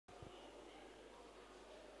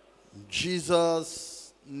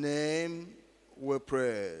Jesus' name we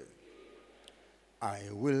pray. I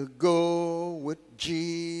will go with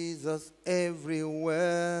Jesus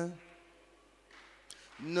everywhere,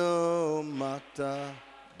 no matter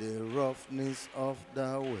the roughness of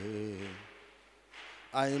the way.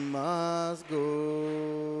 I must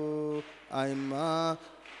go,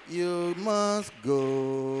 you must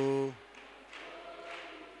go.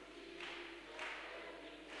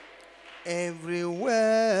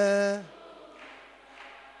 Everywhere.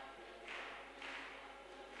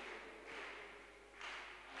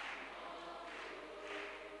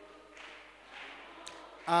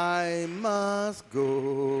 I must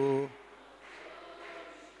go.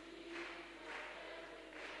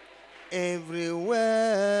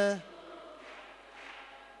 Everywhere.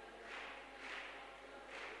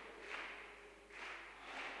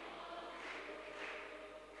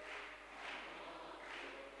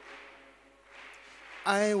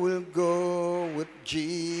 I will go with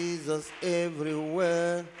Jesus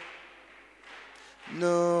everywhere,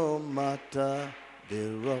 no matter the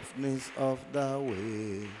roughness of the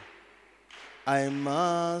way. I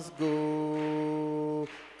must go,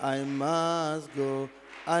 I must go,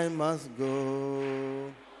 I must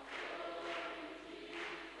go.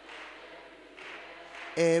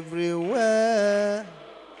 Everywhere.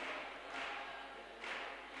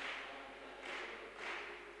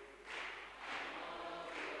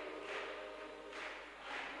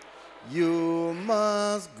 You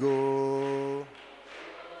must go.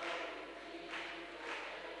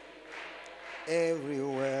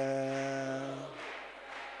 Everywhere.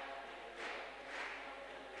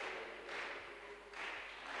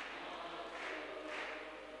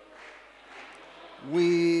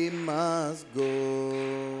 We must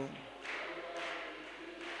go.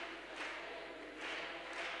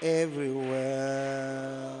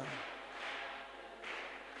 Everywhere.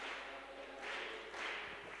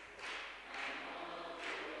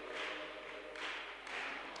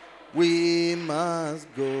 We must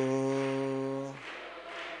go.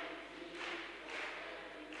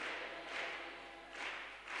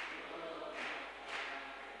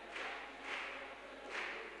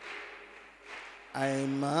 I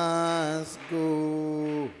must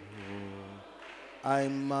go. I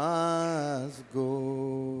must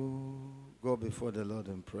go. Go before the Lord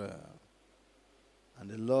in prayer. And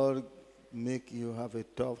the Lord make you have a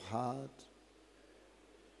tough heart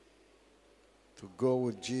to go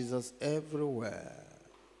with Jesus everywhere.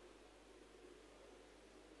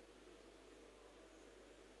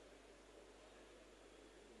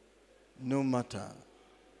 No matter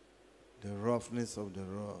the roughness of the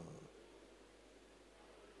road.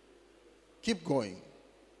 Keep going.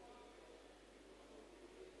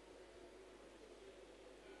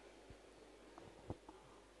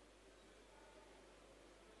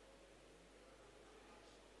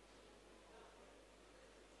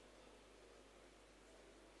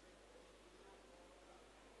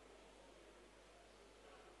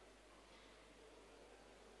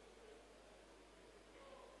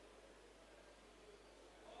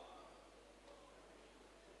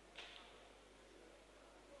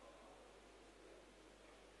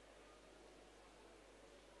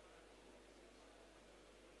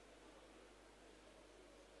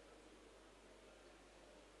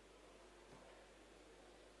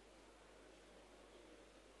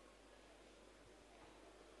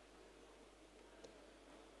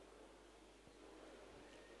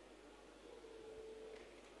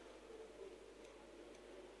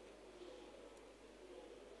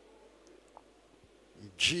 In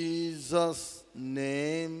Jesus'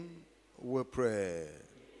 name we pray.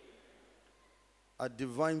 Our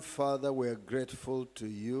Divine Father, we are grateful to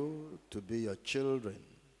you to be your children.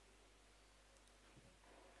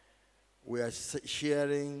 We are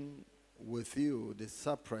sharing with you the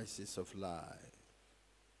surprises of life.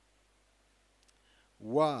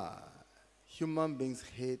 Why human beings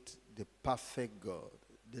hate the perfect God,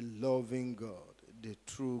 the loving God, the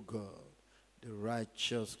true God, the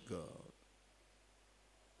righteous God.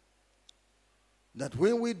 That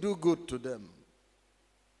when we do good to them,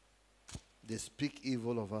 they speak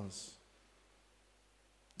evil of us.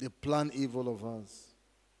 They plan evil of us.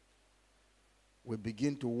 We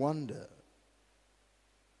begin to wonder.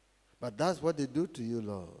 But that's what they do to you,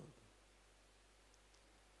 Lord.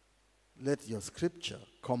 Let your scripture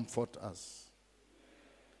comfort us,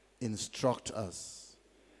 instruct us,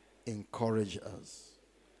 encourage us.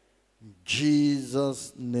 In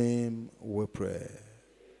Jesus' name we pray.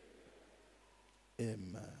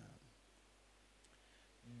 Amen.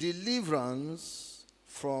 Deliverance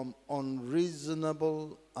from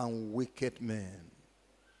unreasonable and wicked men.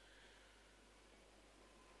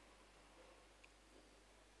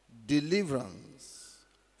 deliverance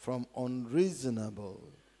from unreasonable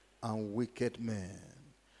and wicked men.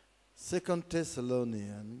 2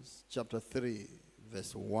 Thessalonians chapter 3,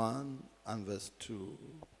 verse 1 and verse 2.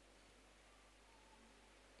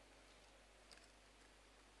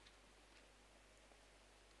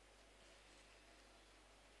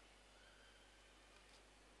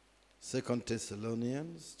 Second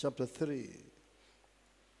Thessalonians chapter 3.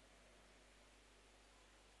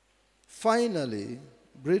 Finally,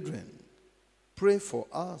 brethren, pray for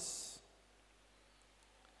us,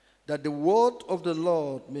 that the word of the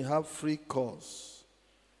Lord may have free course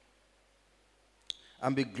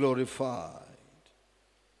and be glorified,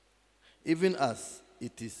 even as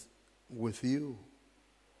it is with you,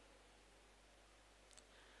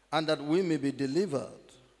 and that we may be delivered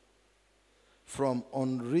from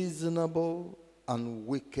unreasonable and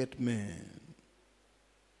wicked men.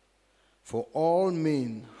 For all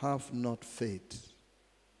men have not faith.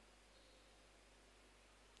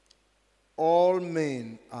 All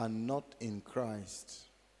men are not in Christ.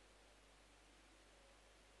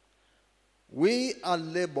 We are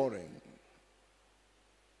laboring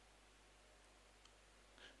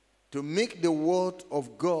to make the word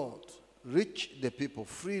of God reach the people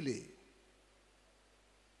freely,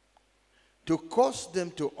 to cause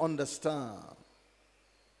them to understand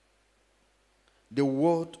the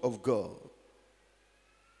word of God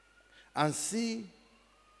and see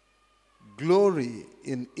glory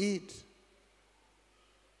in it.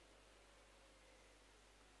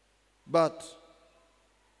 But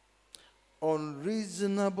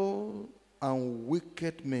unreasonable and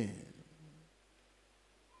wicked men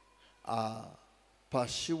are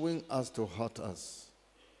pursuing us to hurt us.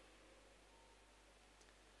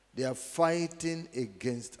 They are fighting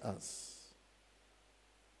against us.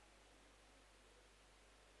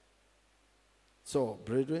 So,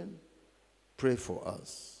 brethren, pray for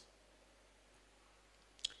us,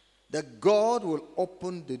 that God will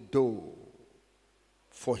open the door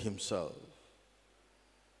for himself,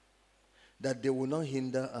 that they will not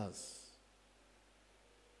hinder us.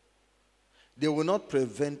 They will not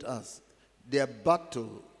prevent us. Their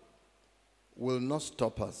battle will not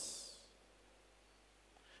stop us.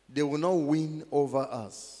 They will not win over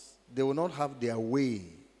us. They will not have their way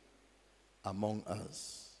among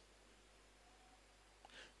us.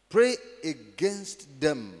 Pray against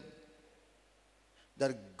them,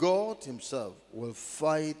 that God himself will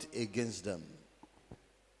fight against them.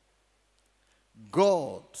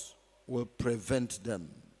 God will prevent them.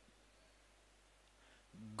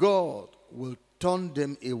 God will turn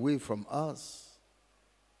them away from us.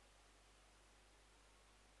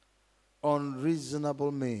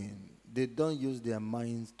 Unreasonable men, they don't use their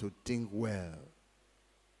minds to think well.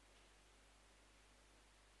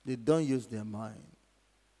 They don't use their mind.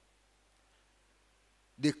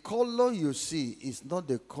 The color you see is not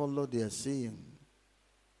the color they are seeing.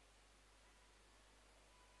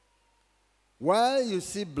 While you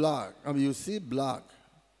see black,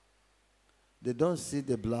 they don't see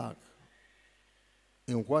the black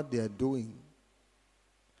in what they are doing.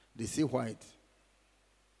 They see white.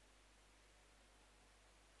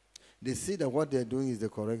 They see that what they are doing is the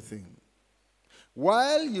correct thing.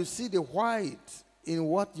 While you see the white in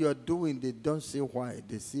what you are doing, they don't see white,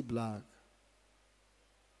 they see black.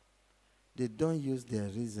 They don't use their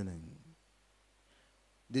reasoning.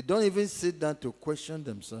 They don't even sit down to question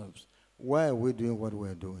themselves. Why are we doing what we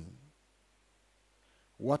are doing?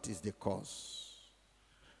 What is the cause?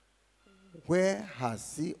 Where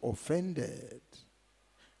has he offended?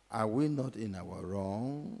 Are we not in our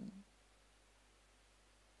wrong?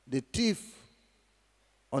 The thief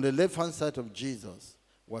on the left-hand side of Jesus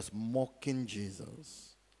was mocking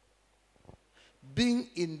Jesus, being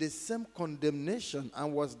in the same condemnation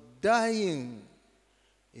and was dying.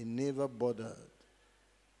 He never bothered.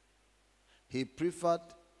 He preferred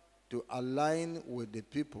to align with the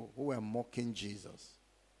people who were mocking Jesus.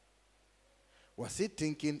 Was he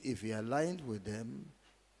thinking if he aligned with them,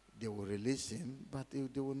 they will release him? But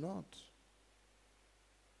they will not.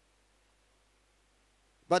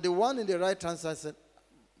 But the one in the right hand side said,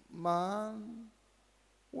 man,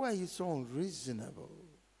 why are you so unreasonable?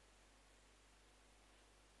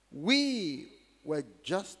 We were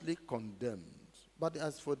justly condemned. But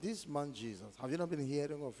as for this man Jesus, have you not been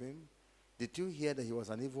hearing of him? Did you hear that he was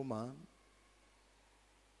an evil man?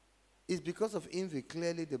 It's because of envy.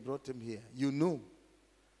 Clearly they brought him here. You know.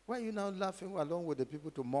 Why are you now laughing along with the people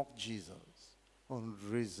to mock Jesus?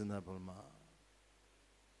 Unreasonable man.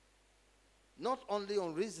 Not only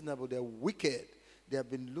unreasonable, they're wicked. They have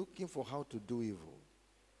been looking for how to do evil.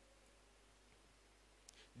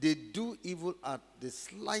 They do evil at the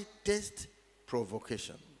slightest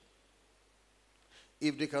provocation.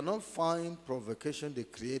 If they cannot find provocation, they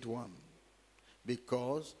create one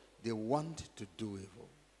because they want to do evil.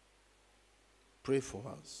 Pray for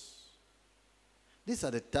us. These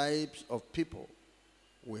are the types of people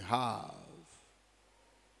we have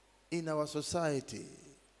in our society,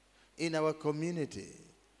 in our community,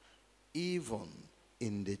 even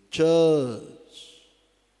in the church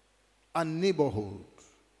and neighborhood.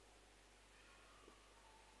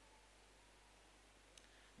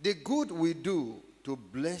 The good we do to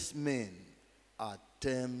bless men are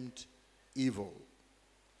termed evil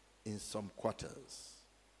in some quarters,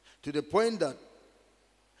 to the point that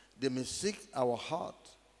they may seek our heart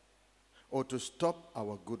or to stop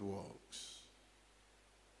our good works.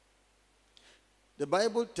 The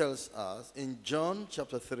Bible tells us in John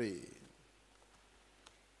chapter 3,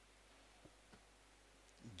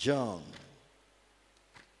 John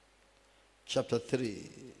chapter 3,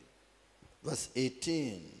 verse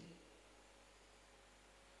 18.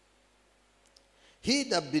 He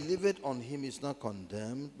that believeth on him is not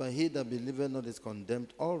condemned, but he that believeth not is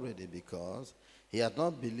condemned already, because he hath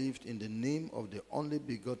not believed in the name of the only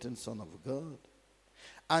begotten Son of God.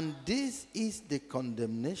 And this is the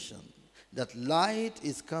condemnation, that light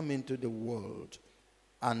is come into the world,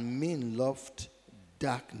 and men loved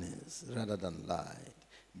darkness rather than light,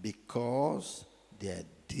 because their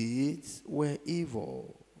deeds were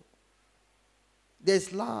evil.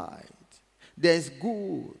 There's light, there's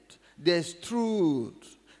good, there's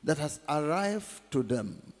truth that has arrived to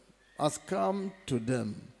them, has come to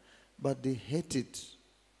them, but they hate it.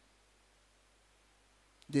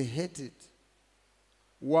 They hate it.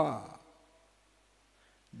 Why?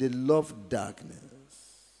 They love darkness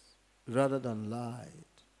rather than light,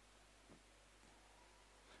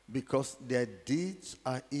 because their deeds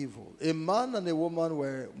are evil. A man and a woman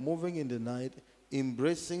were moving in the night,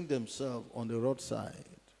 embracing themselves on the roadside.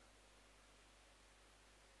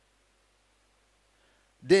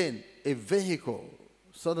 Then a vehicle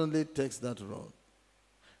suddenly takes that road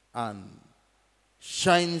and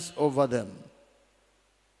shines over them.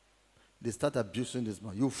 They start abusing this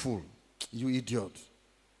man. You fool, you idiot.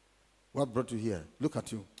 What brought you here? Look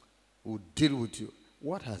at you. We'll deal with you.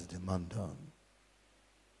 What has the man done?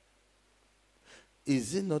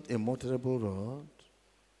 Is it not a motorable road?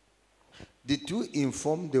 Did you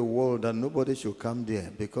inform the world that nobody should come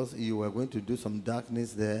there because you were going to do some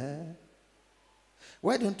darkness there?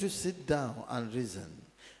 Why don't you sit down and reason?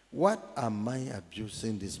 What am I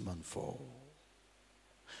abusing this man for?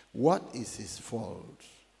 What is his fault?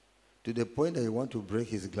 To the point that you want to break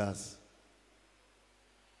his glass.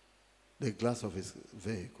 The glass of his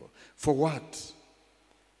vehicle. For what?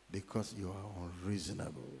 Because you are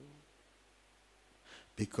unreasonable.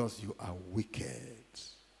 Because you are wicked.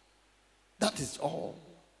 That is all.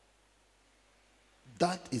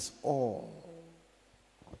 That is all.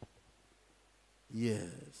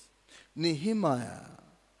 Yes. Nehemiah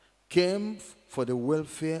came for the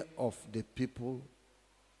welfare of the people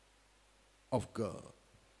of God.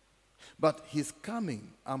 But his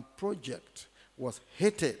coming and project was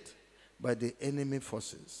hated by the enemy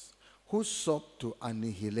forces who sought to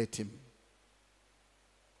annihilate him.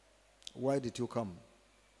 Why did you come?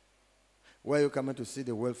 Why are you coming to see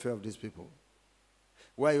the welfare of these people?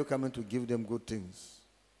 Why are you coming to give them good things?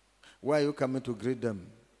 Why are you coming to greet them?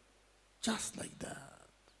 Just like that.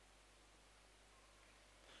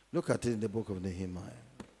 Look at it in the book of Nehemiah.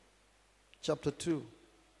 Chapter 2.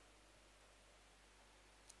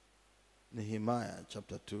 Nehemiah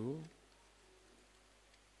chapter 2.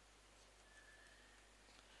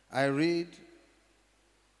 I read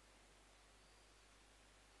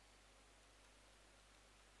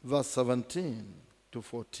verse 17 to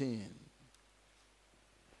 14.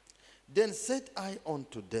 Then said I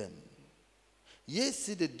unto them, Ye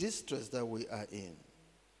see the distress that we are in,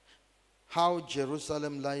 how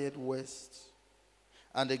Jerusalem lieth waste,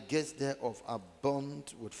 and the gates thereof are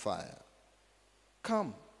burnt with fire.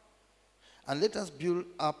 Come, and let us build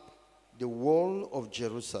up the wall of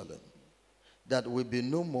Jerusalem, that will be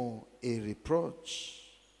no more a reproach.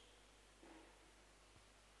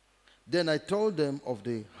 Then I told them of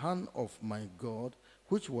the hand of my God,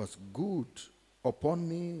 which was good upon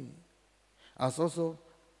me,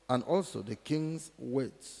 and also the king's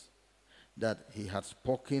words that he had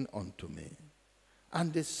spoken unto me.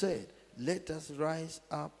 And they said, Let us rise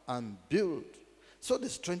up and build. So they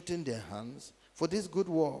strengthened their hands for this good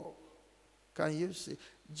work. Can you see?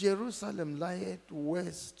 Jerusalem lieth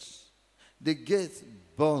waste. The gates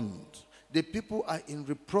burned. The people are in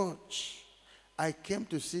reproach. I came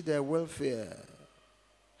to see their welfare.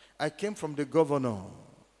 I came from the governor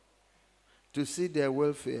to see their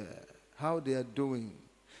welfare, how they are doing,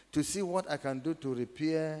 to see what I can do to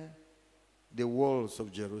repair the walls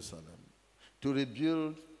of Jerusalem, to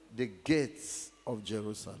rebuild the gates of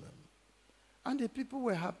Jerusalem. And the people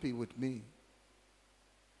were happy with me,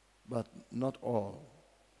 but not all.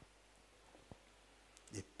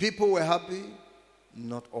 The people were happy,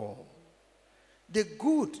 not all. The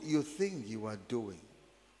good you think you are doing,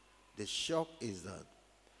 the shock is that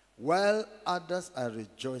while others are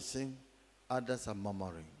rejoicing, others are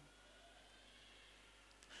murmuring.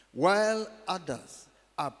 While others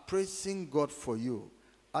are praising God for you,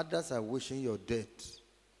 others are wishing your death.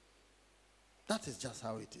 That is just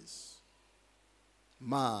how it is.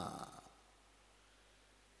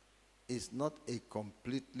 Is not a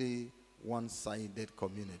completely one-sided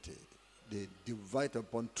community. They divide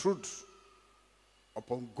upon truth,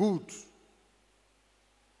 upon good.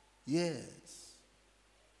 Yes.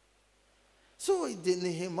 So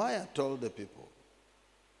Nehemiah told the people,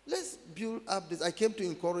 let's build up this. I came to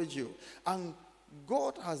encourage you. And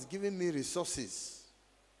God has given me resources.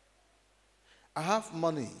 I have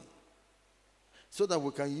money so that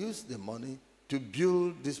we can use the money to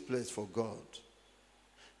build this place for God,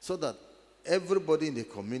 so that everybody in the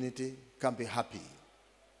community can be happy.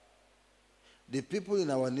 The people in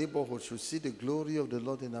our neighborhood should see the glory of the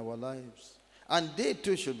Lord in our lives. And they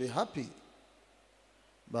too should be happy.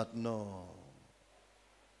 But no.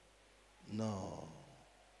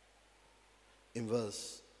 In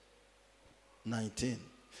verse 19.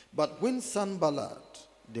 But when Sanballat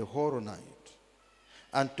the Horonite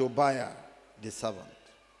and Tobiah the servant,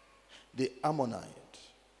 the Ammonite,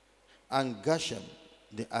 and Geshem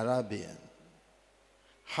the Arabian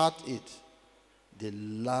heard it, they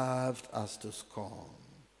laughed us to scorn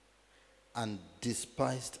and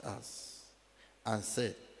despised us and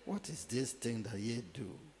said, what is this thing that ye do?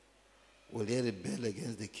 Will ye rebel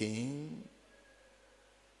against the king?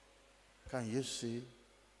 Can you see?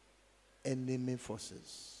 Enemy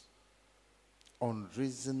forces,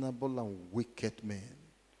 unreasonable and wicked men,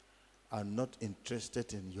 are not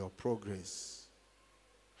interested in your progress.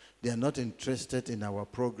 They are not interested in our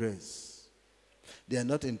progress. They are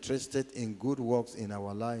not interested in good works in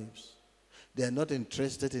our lives. They are not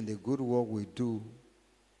interested in the good work we do.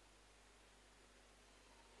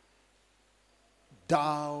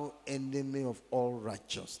 Thou enemy of all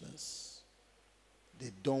righteousness.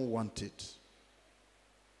 They don't want it.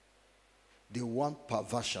 They want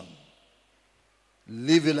perversion.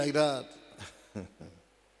 Leave it like that.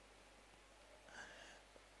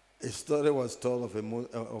 A story was told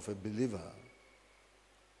of a believer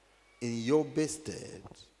in Yobe State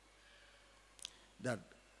that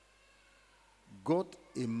got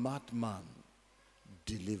a madman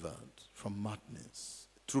delivered from madness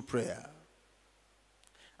through prayer.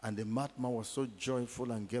 And the madman was so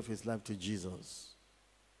joyful and gave his life to Jesus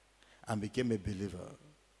and became a believer.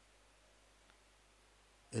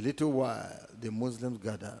 A little while, the Muslims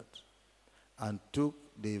gathered and took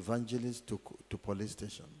the evangelist to police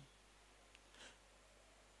station.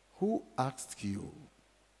 Who asked you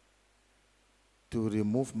to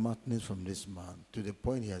remove madness from this man to the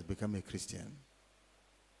point he has become a Christian?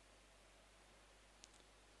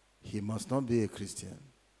 He must not be a Christian.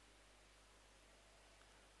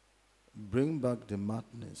 Bring back the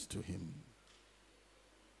madness to him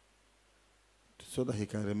so that he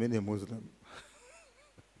can remain a Muslim.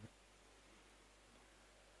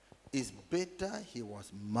 It's better he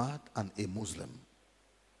was mad and a Muslim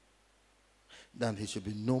than he should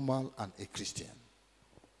be normal and a Christian.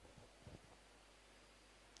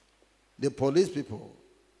 The police people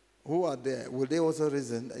who are there, will they also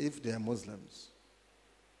reason if they are Muslims?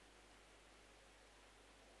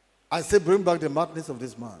 I say bring back the madness of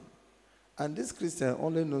this man. And this Christian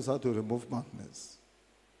only knows how to remove madness.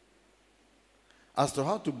 As to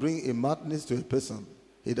how to bring a madness to a person,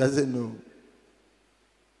 he doesn't know.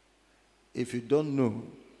 If you don't know,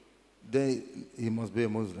 then he must be a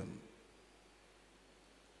Muslim.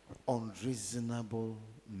 Unreasonable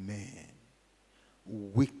men,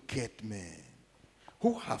 wicked men,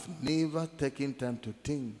 who have never taken time to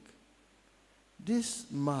think. This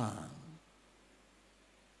man,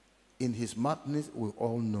 in his madness, we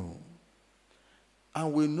all know.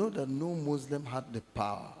 And we know that no Muslim had the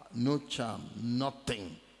power, no charm,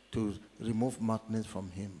 nothing to remove madness from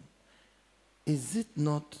him. Is it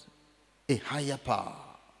not a higher power?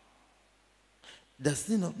 Does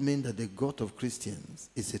it not mean that the God of Christians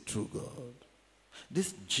is a true God?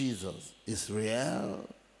 This Jesus is real?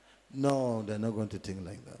 No, they're not going to think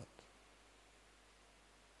like that.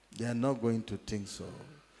 They are not going to think so.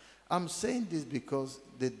 I'm saying this because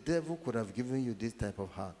the devil could have given you this type of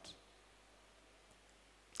heart.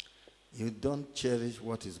 You don't cherish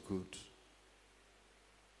what is good.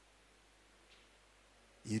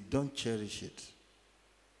 you don't cherish it.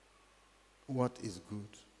 What is good?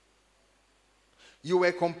 You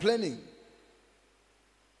were complaining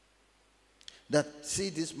that, see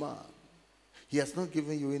this man, he has not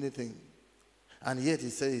given you anything, and yet he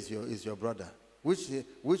says he's your brother.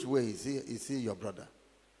 Which way is he your brother?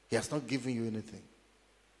 He has not given you anything.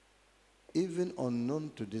 Even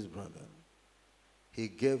unknown to this brother, he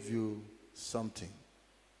gave you something.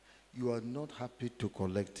 You are not happy to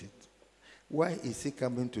collect it. Why is he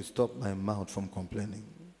coming to stop my mouth from complaining?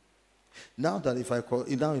 Now that if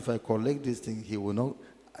I collect this thing, he will not.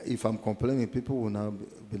 If I'm complaining, people will now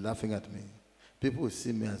be laughing at me. People will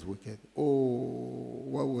see me as wicked. Oh,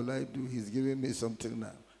 what will I do? He's giving me something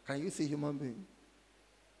now. Can you see human being?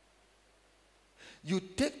 You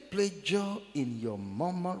take pleasure in your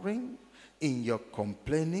murmuring, in your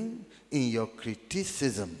complaining, in your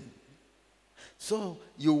criticism. So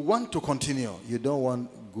you want to continue. You don't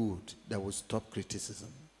want good that will stop criticism.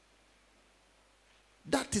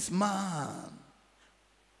 That is man.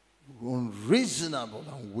 Unreasonable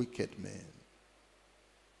and wicked man.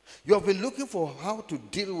 You have been looking for how to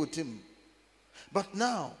deal with him. But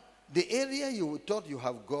now, the area you thought you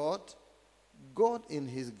have God in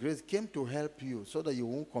his grace came to help you so that you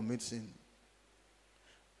won't commit sin.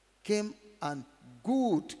 Came and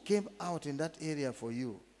good came out in that area for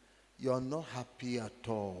you. You are not happy at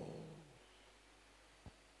all.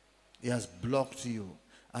 He has blocked you,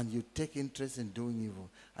 and you take interest in doing evil.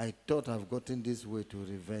 I thought I've gotten this way to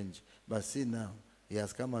revenge, but see now, he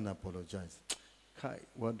has come and apologized. Kai,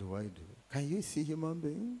 what do I do? Can you see human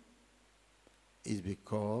being? It's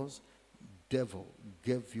because devil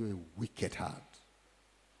gave you a wicked heart.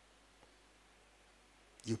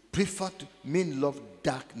 You prefer to love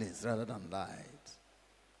darkness rather than light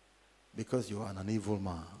because you are an evil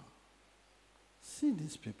man. See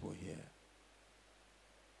these people here.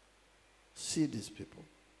 See these people.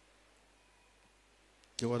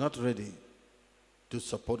 They were not ready to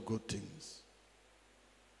support good things.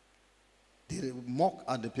 They mock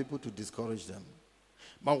at the people to discourage them.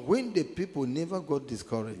 But when the people never got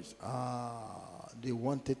discouraged, they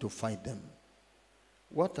wanted to fight them.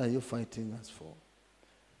 What are you fighting us for?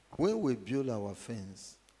 When we build our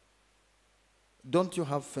fence, don't you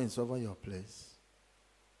have fence over your place?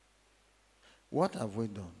 What have we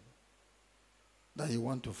done that you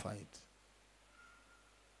want to fight?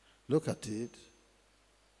 Look at it.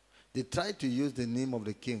 They tried to use the name of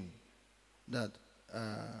the king that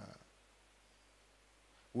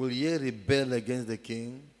will ye rebel against the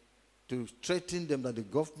king, to threaten them that the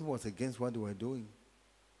government was against what they were doing.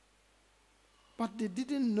 But they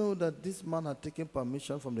didn't know that this man had taken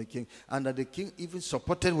permission from the king, and that the king even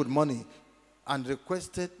supported with money and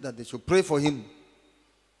requested that they should pray for him.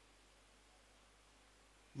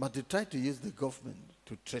 But they tried to use the government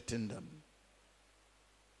to threaten them.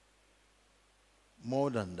 More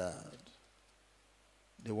than that,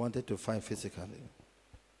 they wanted to fight physically.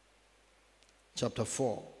 Chapter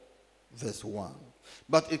 4, verse 1.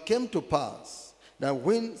 But it came to pass that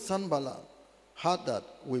when Sanballat heard that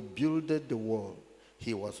we builded the wall,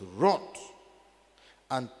 he was wroth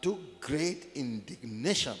and took great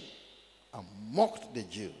indignation and mocked the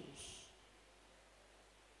Jews.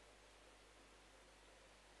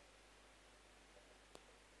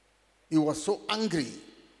 He was so angry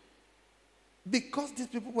because these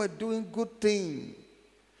people were doing good things.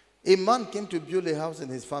 A man came to build a house in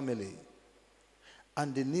his family,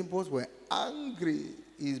 and the neighbors were angry.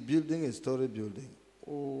 He's building a story building.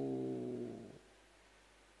 Oh.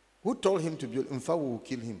 Who told him to build? In fact, we will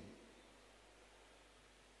kill him.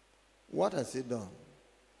 What has he done?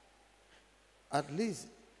 At least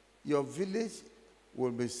your village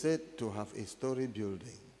will be said to have a story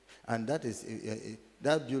building, and that is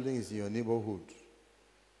that building is in your neighborhood.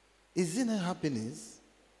 Isn't it happiness?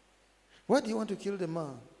 Why do you want to kill the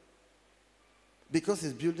man? Because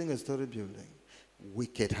he's building a story building.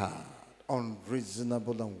 Wicked heart,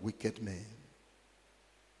 unreasonable and wicked man.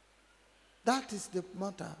 That is the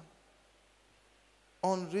matter.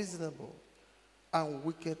 Unreasonable and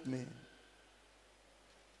wicked men.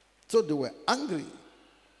 So they were angry.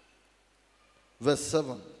 Verse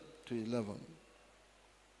 7 to 11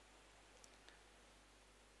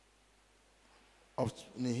 of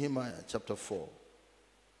Nehemiah chapter 4.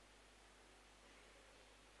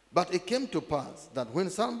 But it came to pass that when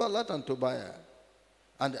Sanballat and Tobiah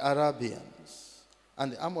and the Arabians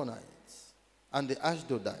and the Ammonites and the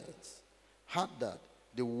Ashdodites heard that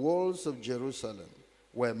the walls of Jerusalem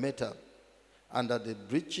were met up and that the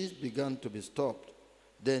breaches began to be stopped,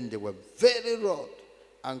 then they were very wroth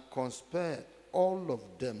and conspired all of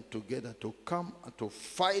them together to come and to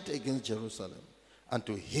fight against Jerusalem and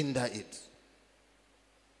to hinder it.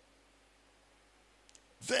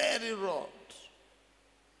 Very wrought.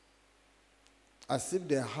 As if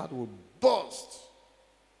their heart would burst.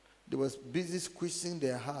 They were busy squeezing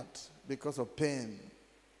their heart because of pain.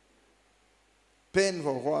 Pain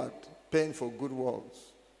for what? Pain for good works.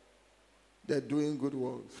 They're doing good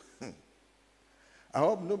works. I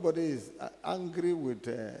hope nobody is angry with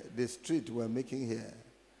the street we're making here.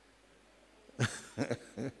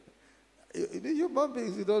 The human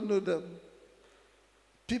beings, you don't know them.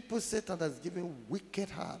 People Satan has given wicked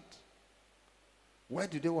heart. Why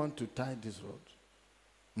do they want to tie this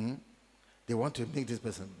road? They want to make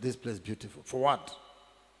this place beautiful. For what?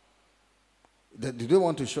 Do they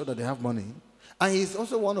want to show that they have money? And he's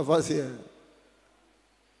also one of us here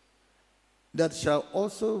that shall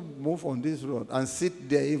also move on this road and sit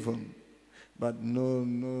there even. But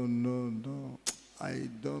no. I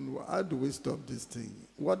don't. How do we stop this thing?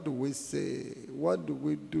 What do we say? What do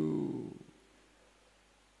we do?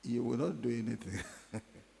 You will not do anything.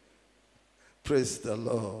 Praise the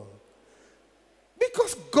Lord.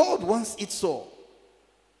 Because God wants it so.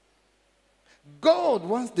 God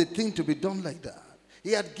wants the thing to be done like that.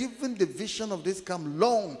 He had given the vision of this camp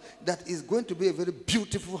long that is going to be a very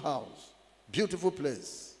beautiful house, beautiful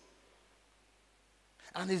place.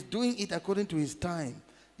 And he's doing it according to his time.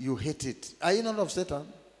 You hate it. Are you not of Satan?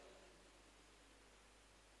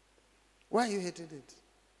 Why are you hating it?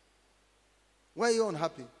 Why are you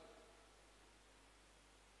unhappy?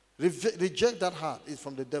 Reject that heart. It's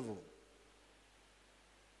from the devil.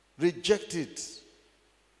 Reject it.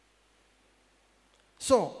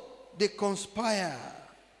 So, they conspire.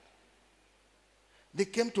 They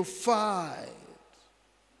came to fight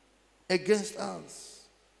against us.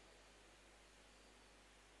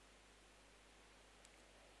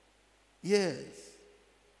 Yes.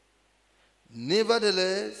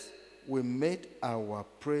 Nevertheless, we made our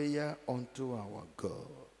prayer unto our God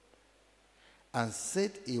and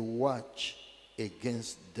set a watch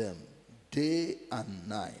against them day and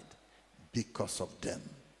night because of them.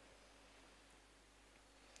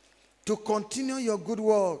 To continue your good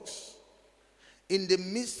works in the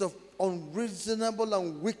midst of unreasonable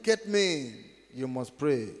and wicked men, you must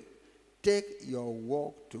pray. Take your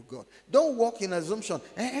walk to God. Don't walk in assumption.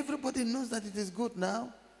 Everybody knows that it is good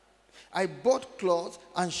now. I bought clothes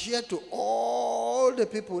and shared to all the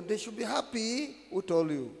people. They should be happy. Who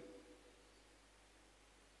told you?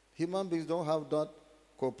 Human beings don't have that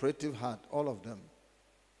cooperative heart, all of them.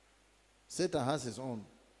 Satan has his own.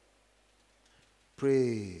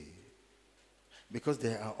 Pray. Because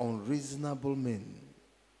they are unreasonable men.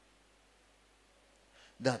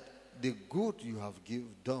 That the good you have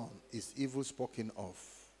done is evil spoken of.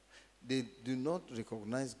 They do not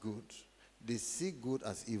recognize good. They see good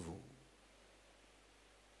as evil.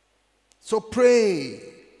 So pray.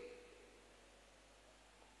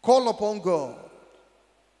 Call upon God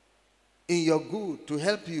in your good to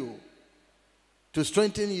help you, to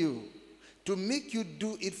strengthen you, to make you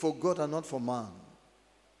do it for God and not for man.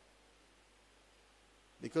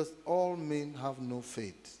 Because all men have no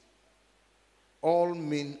faith. All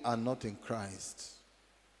men are not in Christ.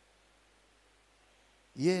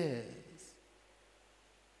 Yes.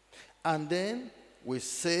 And then we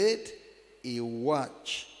set a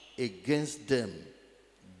watch against them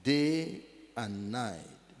day and night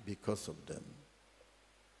because of them.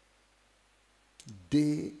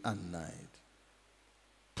 Day and night.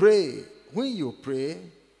 Pray. When you pray,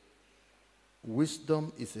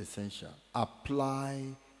 wisdom is essential. Apply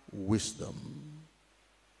wisdom.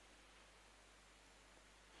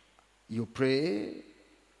 You pray,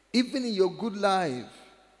 even in your good life,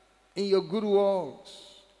 in your good works,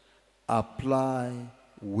 apply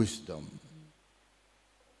wisdom.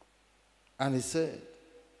 And he said,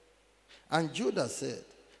 and Judah said,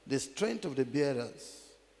 the strength of the bearers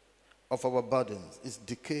of our burdens is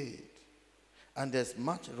decayed, and there's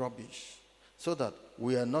much rubbish, so that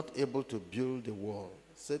we are not able to build the wall.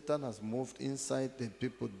 Satan has moved inside the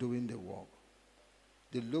people doing the work.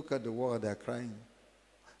 They look at the wall and they're crying.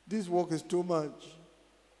 This work is too much.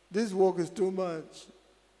 This work is too much.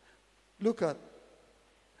 Look at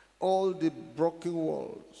all the broken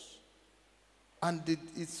walls. And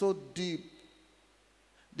it's so deep.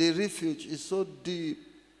 The refuge is so deep.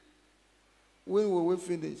 When will we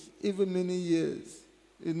finish? Even many years.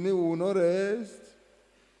 It means we will not rest.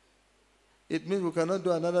 It means we cannot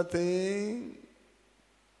do another thing.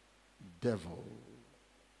 Devil.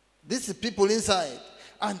 This is people inside.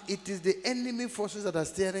 And it is the enemy forces that are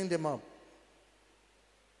stirring them up.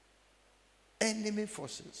 Enemy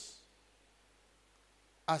forces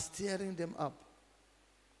are stirring them up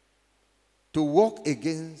to walk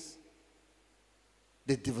against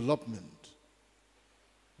the development,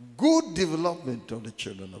 Good development of the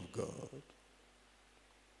children of God.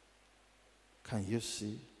 Can you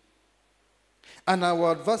see? And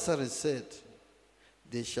our adversary said,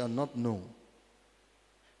 they shall not know,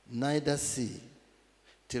 neither see,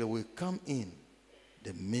 till we come in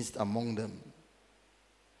the midst among them,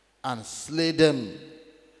 and slay them,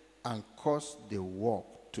 and cause the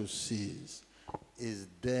work to cease. Is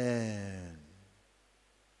then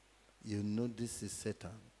you know this is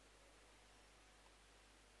Satan.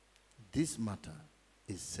 This matter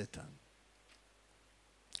is Satan.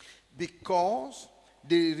 Because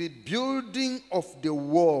the rebuilding of the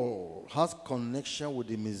wall has connection with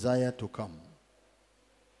the Messiah to come.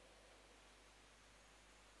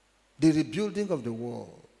 The rebuilding of the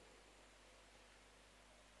wall.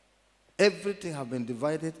 Everything has been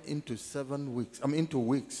divided into 7 weeks. Into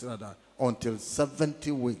weeks rather, until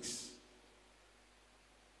 70 weeks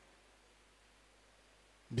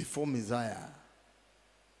before Messiah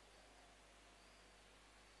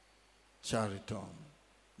shall return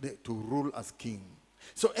to rule as king.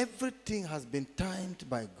 So everything has been timed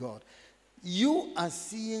by God. You are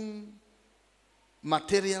seeing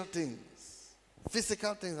material things,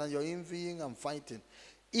 physical things, and you're envying and fighting.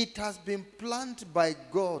 It has been planned by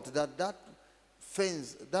God that that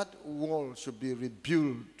fence, that wall should be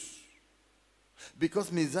rebuilt.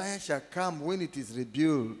 Because Messiah shall come when it is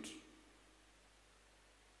rebuilt.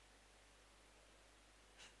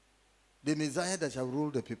 The Messiah that shall rule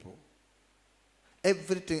the people.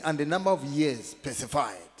 Everything and the number of years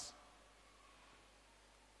specified.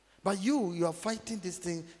 But you are fighting this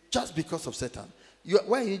thing just because of Satan.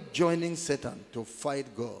 Why are you joining Satan to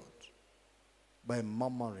fight God? By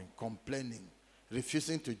murmuring, complaining,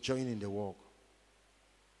 refusing to join in the work.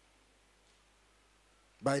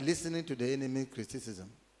 By listening to the enemy criticism.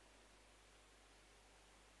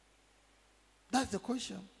 That's the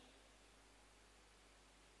question.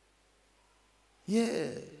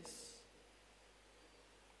 Yes.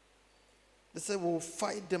 They say we'll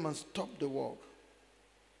fight them and stop the work.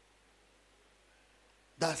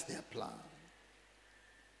 That's their plan.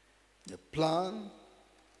 The plan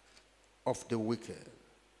of the wicked.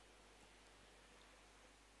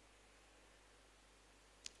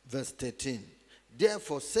 Verse 13.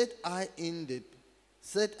 Therefore set I in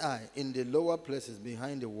the lower places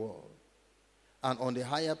behind the wall, and on the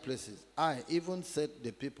higher places I even set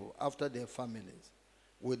the people after their families,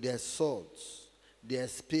 with their swords, their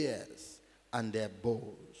spears, and their bows.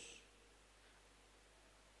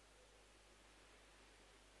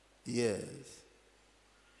 Yes.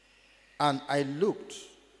 And I looked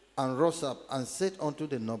and rose up and said unto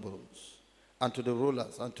the nobles and to the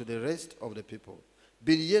rulers and to the rest of the people,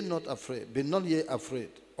 be ye not afraid, be not ye afraid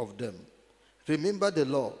of them. Remember the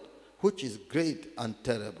Lord, which is great and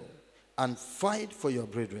terrible, and fight for your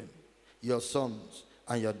brethren, your sons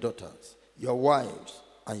and your daughters, your wives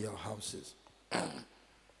and your houses.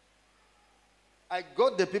 I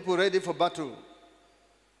got the people ready for battle.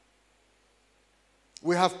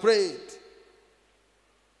 We have prayed.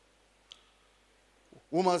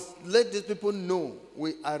 We must let these people know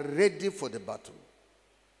we are ready for the battle.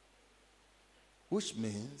 Which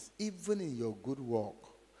means, even in your good work,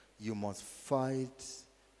 you must fight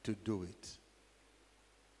to do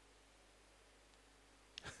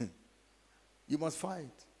it. You must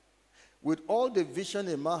fight. With all the vision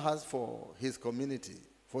a man has for his community,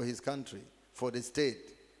 for his country, for the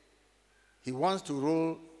state, he wants to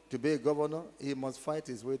rule, to be a governor, he must fight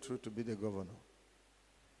his way through to be the governor.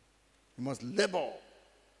 He must labor.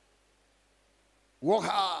 Work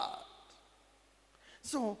hard.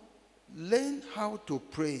 So, learn how to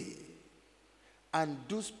pray and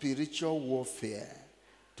do spiritual warfare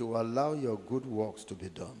to allow your good works to be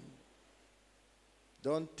done.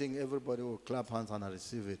 Don't think everybody will clap hands and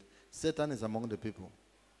receive it. Satan is among the people.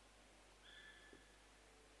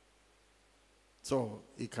 So,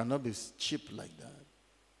 it cannot be cheap like that.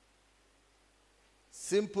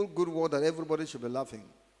 Simple good word that everybody should be laughing.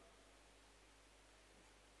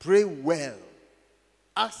 Pray well.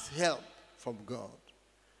 Ask help from God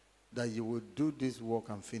that you will do this work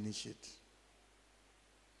and finish it.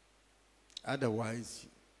 Otherwise,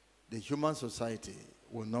 the human society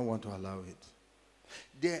will not want to allow it.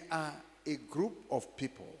 There are a group of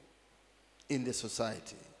people in the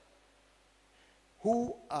society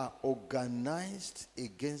who are organized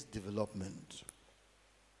against development.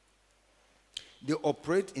 They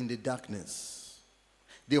operate in the darkness.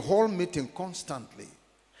 They hold meeting constantly.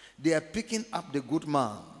 They are picking up the good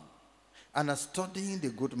man and are studying the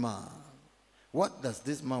good man. What does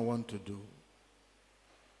this man want to do?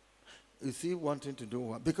 Is he wanting to do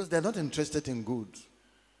what? Because they're not interested in good.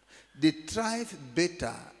 They thrive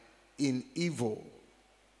better in evil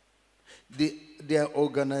Their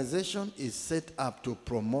organization is set up to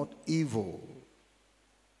promote evil.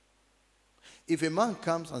 If a man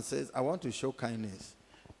comes and says, I want to show kindness,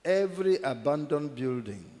 every abandoned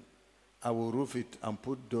building, I will roof it and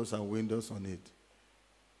put doors and windows on it.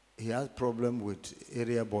 He has problem with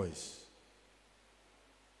area boys,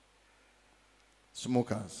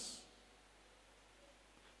 smokers,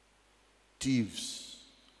 thieves.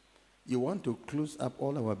 You want to close up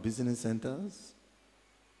all our business centers?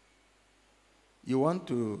 You want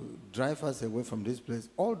to drive us away from this place?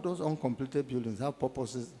 All those uncompleted buildings have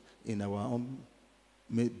purposes in our own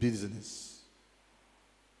business.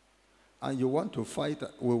 And you want to fight,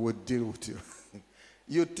 we will deal with you.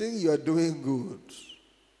 You think you are doing good,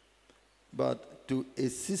 but to a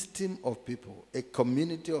system of people, a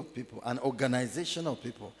community of people, an organization of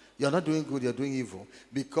people, you are not doing good, you are doing evil,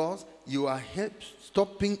 because you are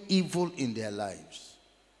stopping evil in their lives.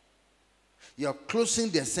 You are closing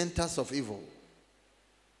their centers of evil.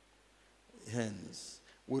 Hence,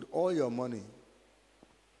 with all your money,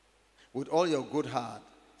 with all your good heart,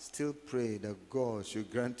 still pray that God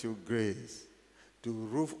should grant you grace to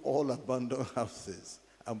roof all abandoned houses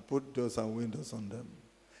and put doors and windows on them.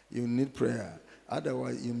 You need prayer.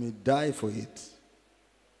 Otherwise, you may die for it.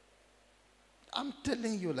 I'm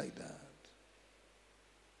telling you like that.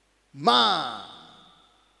 Man,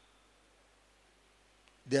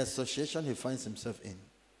 the association he finds himself in,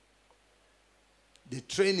 the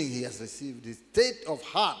training he has received, the state of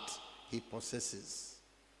heart he possesses,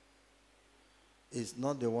 is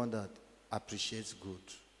not the one that appreciates good.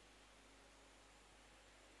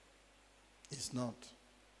 It's not.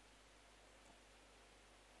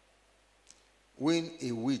 When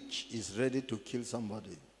a witch is ready to kill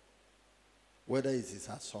somebody, whether it is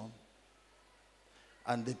her son,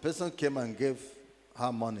 and the person came and gave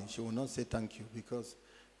her money, she will not say thank you, because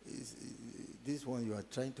this one, you are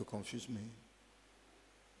trying to confuse me.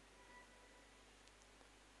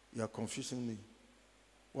 You are confusing me.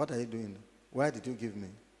 What are you doing? Why did you give me?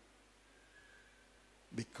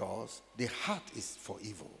 Because the heart is for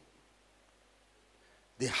evil.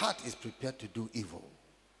 The heart is prepared to do evil.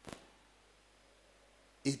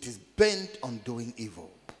 It is bent on doing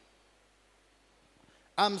evil.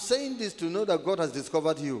 I'm saying this to know that God has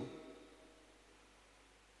discovered you.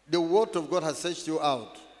 The word of God has searched you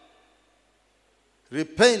out.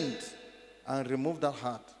 Repent and remove that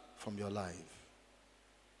heart from your life.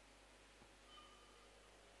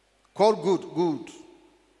 Call good, good.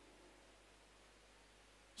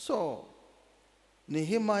 So,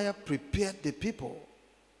 Nehemiah prepared the people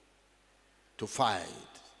to fight.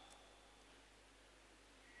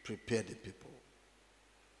 Prepare the people.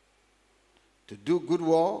 To do good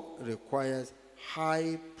work requires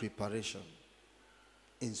high preparation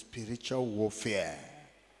in spiritual warfare.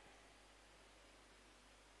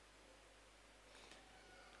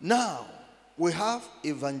 Now, we have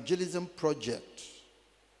evangelism project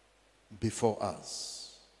before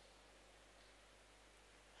us.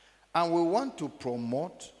 And we want to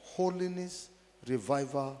promote holiness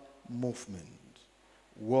revival movement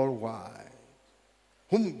worldwide,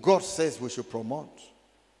 whom God says we should promote.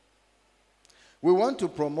 We want to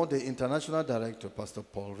promote the international director, Pastor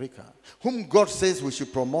Paul RIKA, whom God says we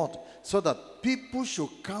should promote, so that people should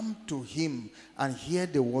come to him and hear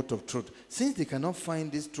the word of truth, since they cannot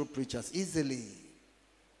find these true preachers easily.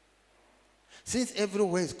 Since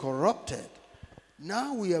everywhere is corrupted,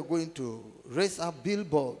 now we are going to raise up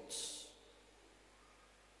billboards.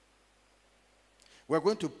 We are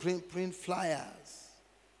going to print flyers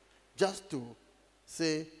just to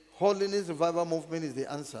say, Holiness Revival Movement is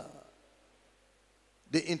the answer.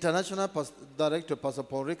 The international director, Pastor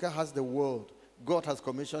Paul RIKA, has the word. God has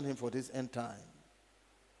commissioned him for this end time.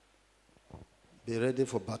 Be ready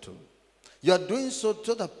for battle. You are doing so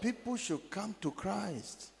that people should come to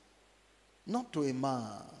Christ, not to a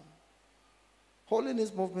man.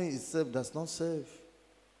 Holiness movement itself does not save.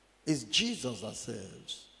 It's Jesus that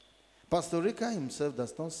saves. Pastor RIKA himself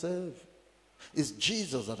does not save. It's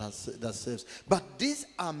Jesus that saves. But these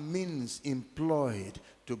are means employed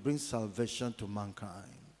to bring salvation to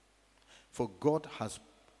mankind. For God has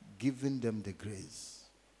given them the grace.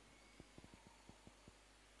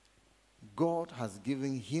 God has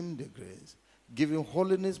given him the grace, giving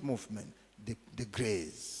holiness movement the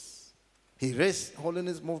grace. He raised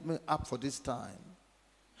holiness movement up for this time.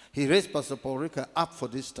 He raised Pastor Paul RIKA up for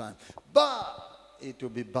this time. But it will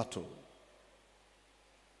be battle.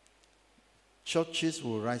 Churches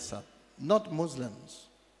will rise up, not Muslims.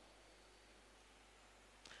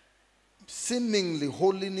 Seemingly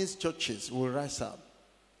holiness churches will rise up.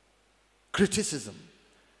 Criticism.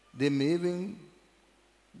 They may even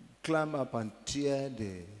climb up and tear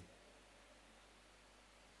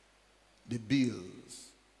the bills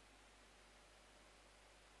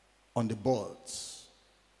on the boards.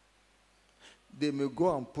 They may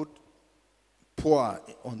go and put poor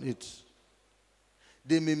on it.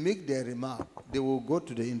 They may make their remark. They will go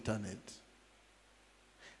to the internet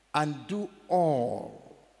and do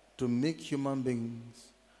all to make human beings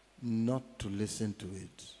not to listen to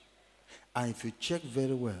it. And if you check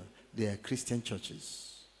very well, they are Christian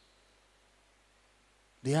churches.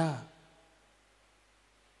 They are.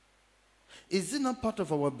 Is it not part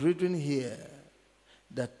of our brethren here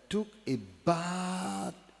that took a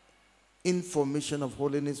bad information of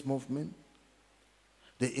holiness movement?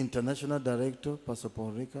 The international director, Pastor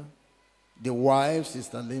Paul RIKA, the wife,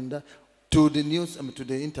 Sister Linda, to the news, to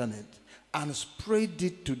the internet, and spread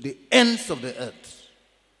it to the ends of the earth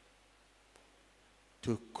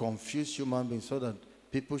to confuse human beings so that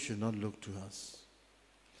people should not look to us.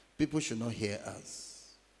 People should not hear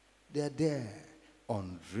us. They are there,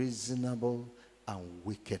 unreasonable and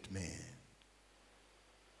wicked men.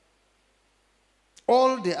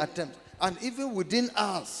 All the attempts, and even within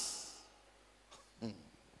us.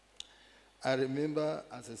 I remember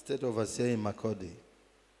as a state overseer in Makodi,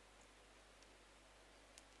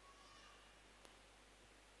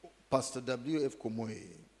 Pastor W.F. Komoe,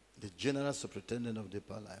 the General Superintendent of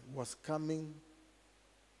Deeper Life, was coming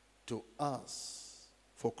to us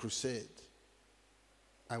for crusade.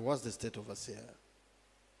 I was the state overseer.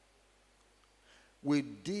 We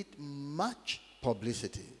did much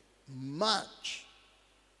publicity, much.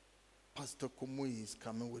 Pastor Komoe is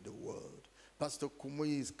coming with the word. Pastor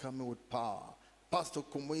Komoe is coming with power. Pastor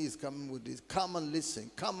Komoe is coming with this. Come and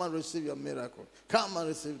listen. Come and receive your miracle. Come and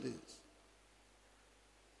receive this.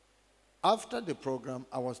 After the program,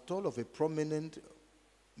 I was told of a prominent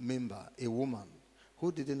member, a woman,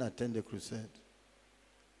 who didn't attend the crusade.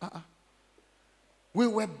 We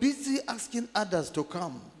were busy asking others to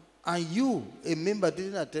come. And you, a member,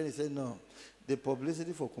 didn't attend. He said, no, the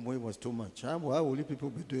publicity for Komoe was too much. Why will you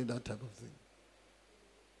people be doing that type of thing?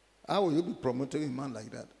 How will you be promoting a man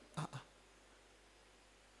like that?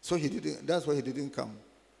 So he didn't. That's why he didn't come.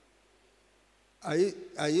 Are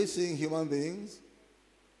you seeing human beings?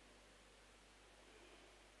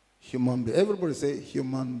 Human beings. Everybody say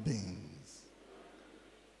human beings.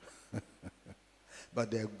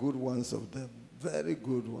 But there are good ones of them. Very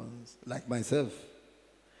good ones. Like myself.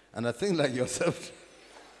 And I think like yourself.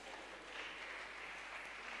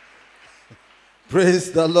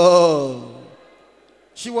 Praise the Lord.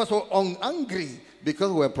 She was so angry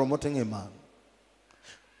because we were promoting a man.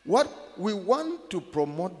 What we want to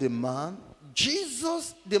promote the man,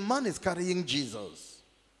 Jesus, the man is carrying Jesus.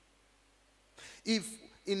 If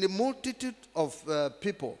in the multitude of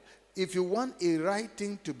people, if you want a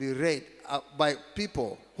writing to be read by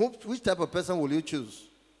people, which type of person will you choose?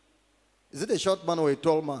 Is it a short man or a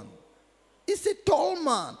tall man? It's a tall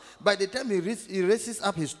man. By the time he raises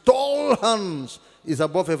up his tall hands, he's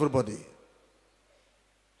above everybody.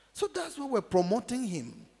 So that's why we're promoting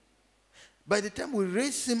him. By the time we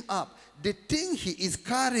raise him up, the thing he is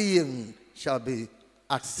carrying shall be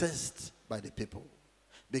accessed by the people.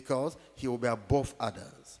 Because he will be above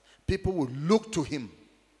others. People will look to him.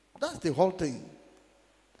 That's the whole thing.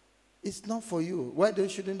 It's not for you. Why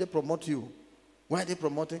shouldn't they promote you? Why are they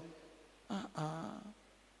promoting?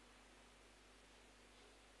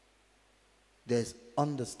 There's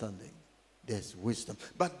understanding. There's wisdom.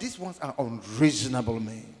 But these ones are unreasonable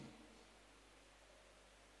men.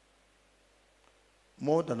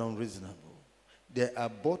 More than unreasonable. They are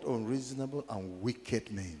both unreasonable and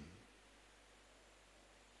wicked men.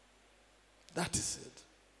 That is it.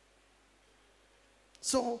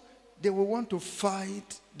 So, they will want to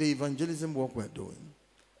fight the evangelism work we're doing.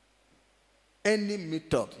 Any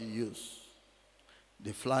method you use.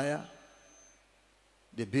 The flyer,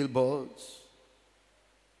 the billboards,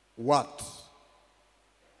 what?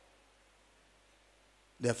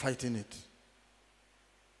 They're fighting it.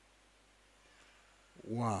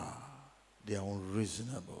 Wow, they are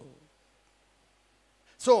unreasonable.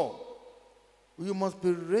 So, you must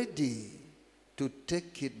be ready to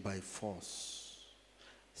take it by force.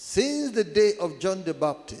 Since the day of John the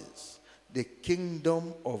Baptist, the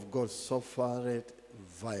kingdom of God suffered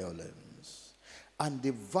violence, and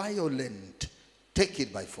the violent take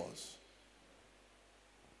it by force.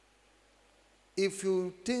 If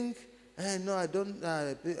you think, no, I don't,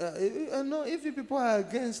 no, if you people are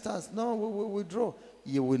against us, no, we will withdraw.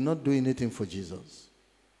 You will not do anything for Jesus.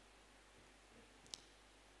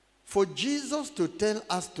 For Jesus to tell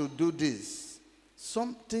us to do this,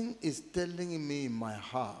 something is telling me in my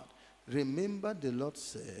heart. Remember, the Lord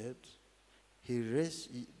said he raised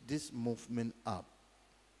this movement up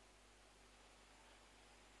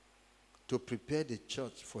to prepare the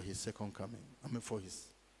church for his second coming. I mean, for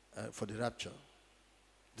the rapture.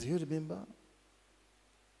 Do you remember?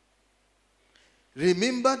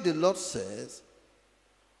 Remember, the Lord says,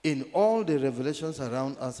 in all the revelations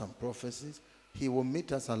around us and prophecies, he will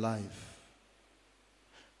meet us alive.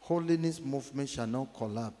 Holiness movement shall not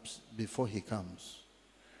collapse before he comes.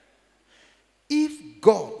 If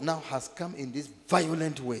God now has come in this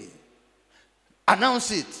violent way,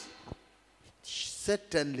 announce it.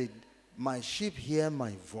 Certainly, my sheep hear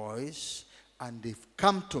my voice, and they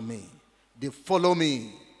come to me. They follow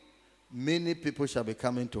me. Many people shall be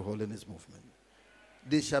coming to holiness movement.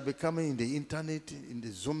 They shall be coming in the internet, in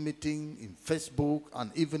the Zoom meeting, in Facebook,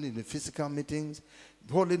 and even in the physical meetings.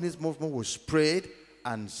 The holiness movement will spread,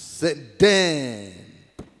 and then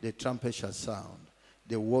the trumpet shall sound.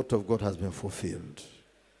 The word of God has been fulfilled.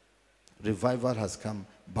 Revival has come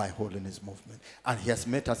by holiness movement, and he has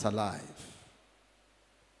made us alive.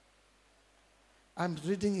 I'm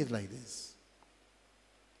reading it like this.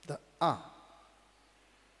 I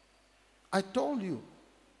told you,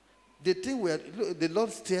 the thing where the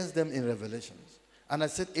Lord steers them in Revelations. And I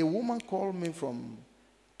said, a woman called me from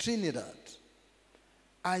Trinidad.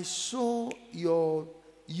 I saw you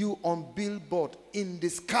on billboard in the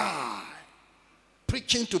sky,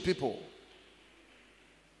 preaching to people.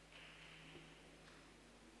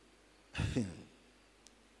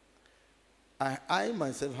 I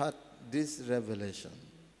myself had this revelation.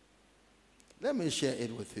 Let me share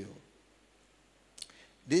it with you.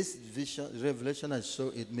 This revelation, I saw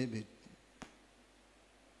it maybe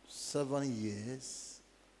 7 years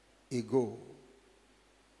ago.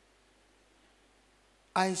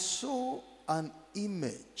 I saw an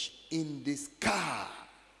image in the sky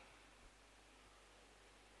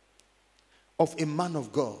of a man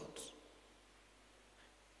of God,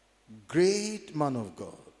 great man of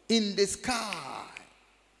God, in the sky,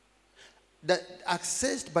 that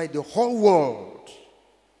accessed by the whole world.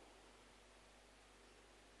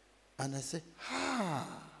 And I said,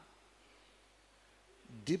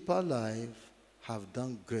 Deeper Life have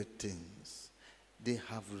done great things. They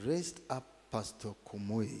have raised up Pastor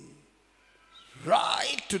Komoe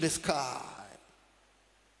right to the sky.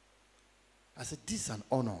 I said, this is an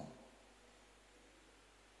honor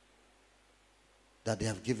that they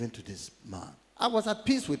have given to this man. I was at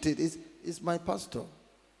peace with it. It's my pastor.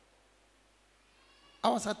 I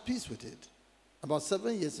was at peace with it. About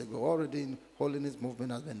 7 years ago, already in holiness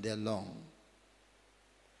movement has been there long.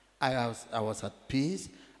 I was at peace.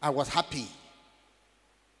 I was happy.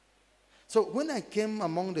 So when I came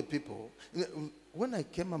among the people,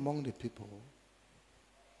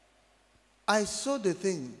 I saw the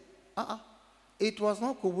thing. It was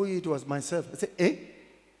not Kubuyi, it was myself. I said,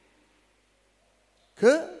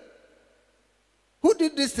 who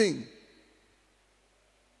did this thing?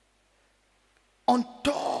 On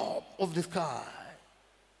top of the sky,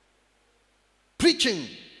 preaching.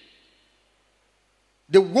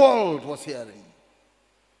 The world was hearing.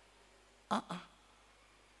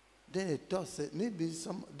 Then a thought said, maybe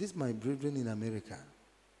this my brethren in America,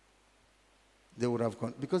 they would have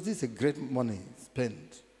gone, because this is a great money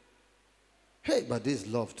spent. Hey, but this is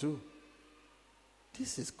love too.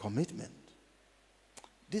 This is commitment.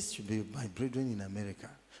 This should be my brethren in America.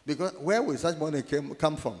 Because where will such money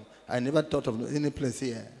come from? I never thought of any place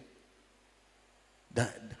here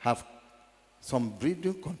that have some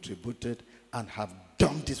brethren contributed and have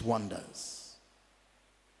done these wonders.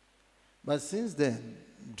 But since then,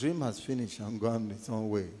 dream has finished and gone its own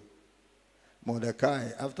way. Mordecai,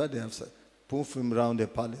 after they have put him around the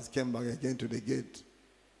palace, came back again to the gate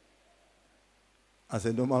as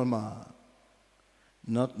a normal man,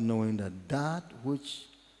 not knowing that which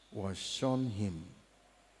was shown him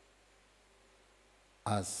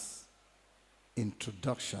as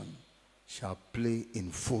introduction shall play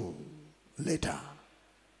in full later.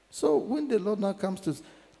 So when the Lord now comes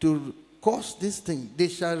to cause this thing, they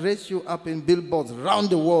shall raise you up in billboards around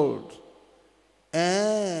the world.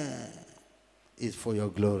 And it's for your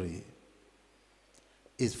glory.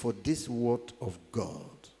 It's for this word of God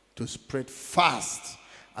to spread fast,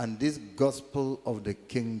 and this gospel of the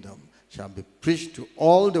kingdom shall be preached to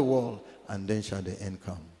all the world, and then shall the end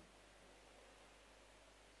come.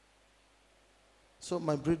 So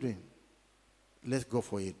my brethren, let's go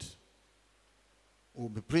for it. We'll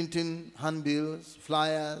be printing handbills,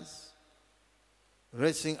 flyers,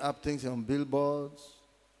 raising up things on billboards,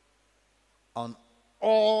 on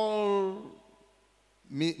all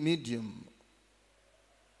medium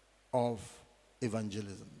of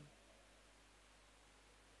evangelism.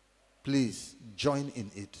 Please join in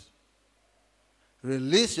it.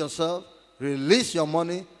 Release yourself, release your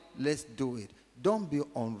money, let's do it. Don't be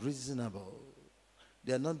unreasonable.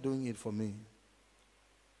 They are not doing it for me.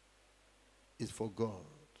 It's for God.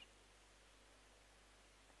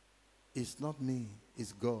 It's not me,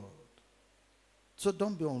 it's God. So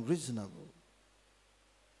don't be unreasonable.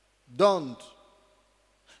 Don't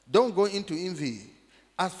go into envy.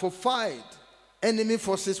 As for fight, enemy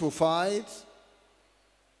forces will fight,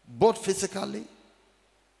 both physically,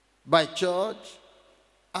 by church,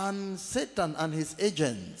 and Satan and his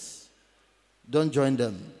agents. Don't join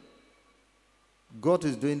them. God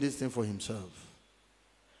is doing this thing for himself,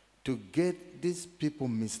 to get these people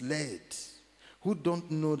misled, who don't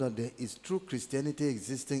know that there is true Christianity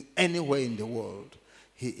existing anywhere in the world.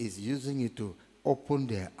 He is using it to open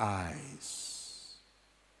their eyes.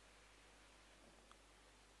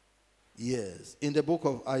 Yes, in the book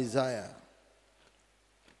of Isaiah,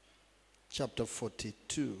 chapter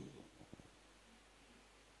 42,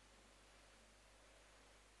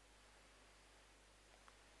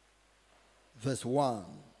 verse 1.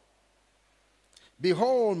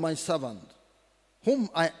 Behold my servant, whom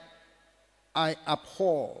I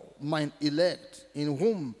abhor, mine elect, in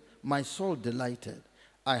whom my soul delighted.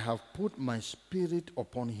 I have put my spirit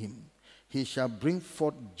upon him. He shall bring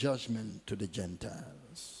forth judgment to the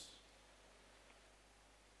Gentiles.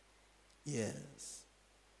 Yes.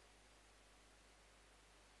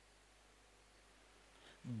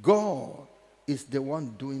 God is the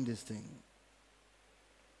one doing this thing.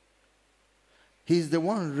 He's the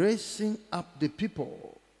one raising up the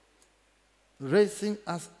people, raising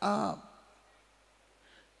us up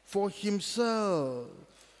for himself,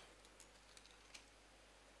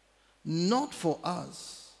 not for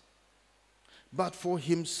us, but for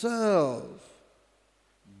himself.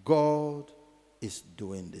 God is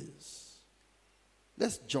doing this.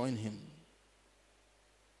 Let's join him.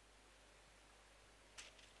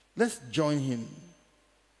 Let's join him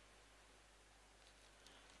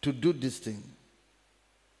to do this thing.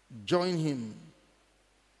 Join him.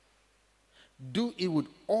 Do it with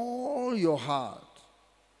all your heart,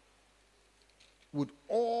 with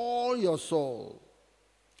all your soul,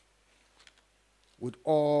 with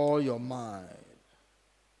all your mind.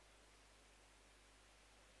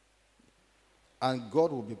 And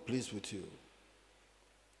God will be pleased with you.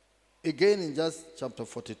 Again in just chapter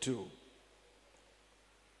 42,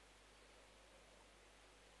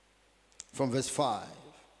 from verse 5.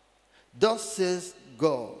 Thus says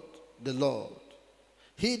God, the Lord,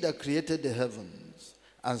 he that created the heavens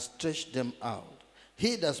and stretched them out,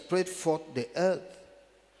 he that spread forth the earth,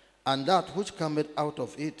 and that which cometh out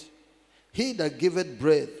of it, he that giveth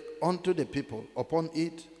breath unto the people upon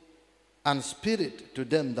it, and spirit to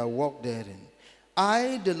them that walk therein.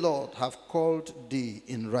 I, the Lord, have called thee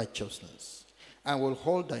in righteousness, and will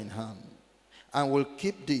hold thine hand, and will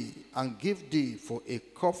keep thee, and give thee for a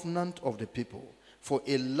covenant of the people, for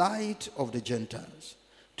a light of the Gentiles,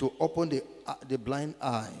 to open the blind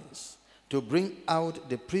eyes, to bring out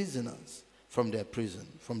the prisoners from the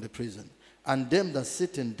prison, and them that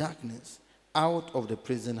sit in darkness out of the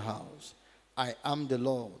prison house. I am the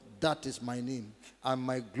Lord, that is my name, and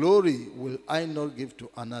my glory will I not give to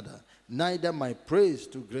another, neither my praise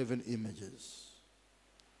to graven images.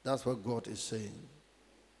 That's what God is saying.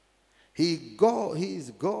 He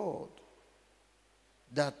is God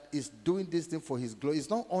that is doing this thing for his glory. It's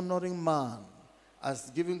not honoring man as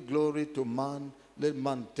giving glory to man, let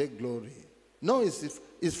man take glory. No,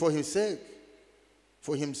 it's for his sake.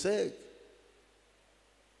 For himself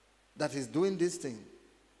that he's doing this thing.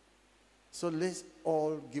 So let's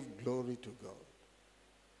all give glory to God.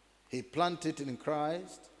 He planted it in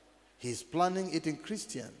Christ. He's planting it in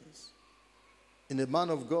Christians, in the man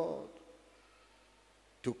of God,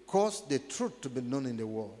 to cause the truth to be known in the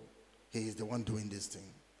world. He is the one doing this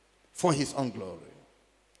thing for his own glory.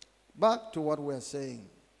 Back to what we're saying.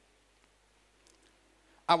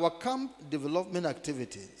 Our camp development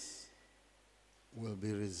activities will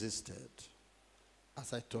be resisted,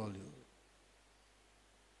 as I told you.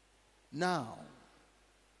 Now,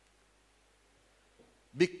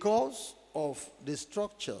 because of the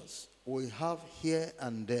structures we have here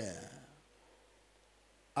and there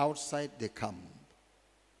outside the camp,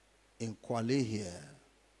 in Kwale here,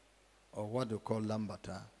 or what they call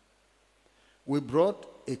Lambata, we brought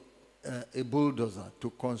a bulldozer to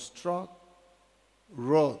construct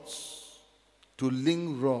roads, to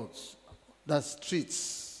link roads, that's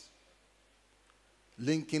streets,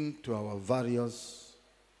 linking to our various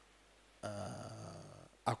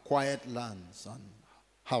acquired lands and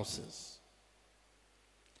houses.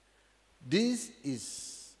 This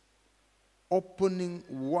is opening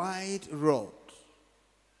wide road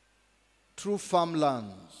through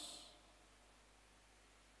farmlands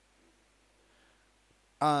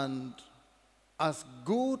And as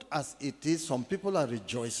good as it is, some people are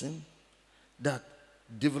rejoicing that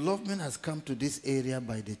development has come to this area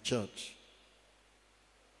by the church.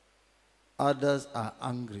 Others are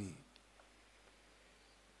angry.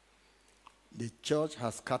 The church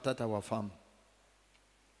has scattered our farm.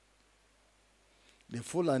 The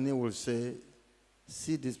Fulani will say,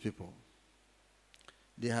 see these people.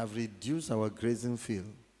 They have reduced our grazing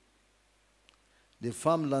field. The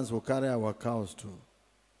farmlands will carry our cows too.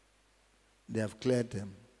 They have cleared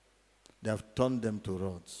them. They have turned them to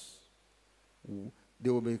roads. They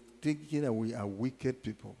will be thinking that we are wicked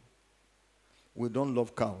people. We don't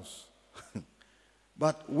love cows.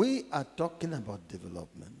 But we are talking about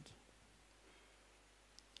development.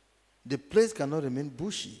 The place cannot remain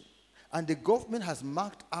bushy. And the government has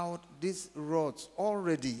marked out these roads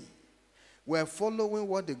already. We are following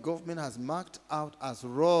what the government has marked out as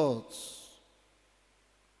roads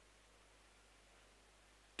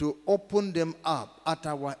to open them up at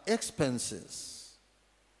our expenses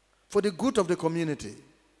for the good of the community.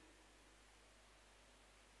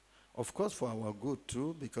 Of course, for our good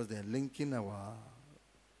too, because they are linking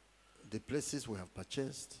the places we have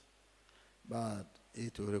purchased. But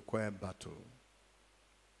it will require battle.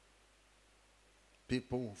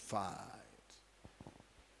 People will fight.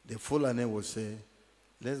 The Fulani will say,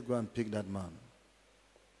 let's go and pick that man.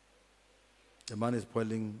 The man is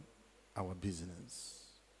spoiling our business.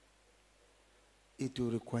 It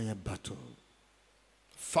will require battle.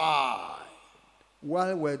 Fight.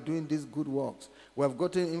 While we're doing these good works, we have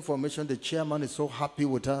gotten information the chairman is so happy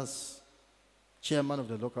with us. Chairman of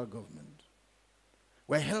the local government.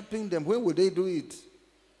 We're helping them. When will they do it?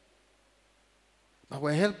 But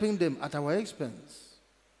we're helping them at our expense.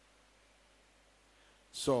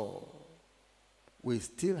 So, we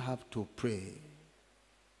still have to pray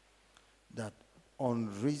that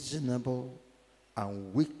unreasonable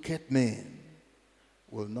and wicked men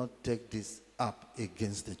will not take this up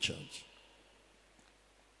against the church.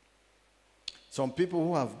 Some people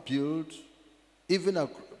who have built, even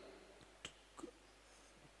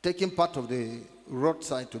taking part of the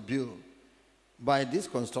roadside to build, by this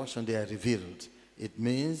construction they are revealed. It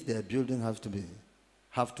means their building have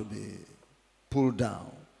to be pulled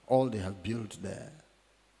down. All they have built there.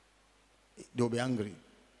 They'll be angry.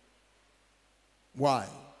 Why?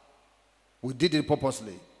 We did it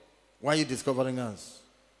purposely. Why are you discovering us?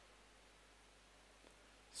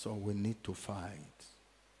 So we need to fight.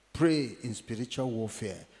 Pray in spiritual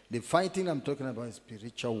warfare. The fighting I'm talking about is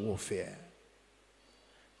spiritual warfare.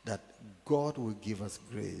 That God will give us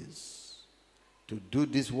grace to do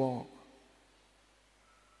this work.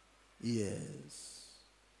 Yes.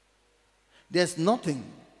 There's nothing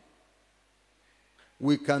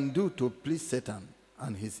we can do to please Satan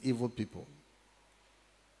and his evil people.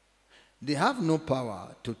 They have no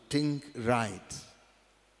power to think right.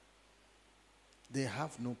 They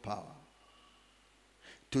have no power.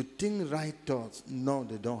 To think right thoughts, no,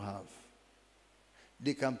 they don't have.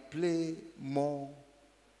 They can play more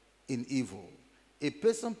in evil. A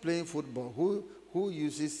person playing football who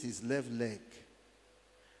uses his left leg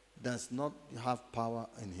does not have power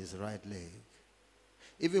in his right leg.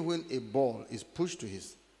 Even when a ball is pushed to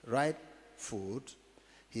his right foot,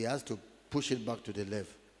 he has to push it back to the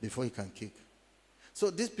left before he can kick.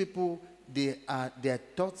 So these people, their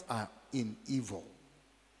thoughts are in evil.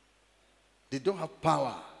 They don't have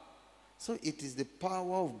power. So it is the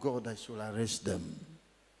power of God that should arrest them.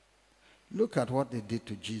 Look at what they did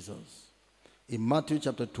to Jesus. In Matthew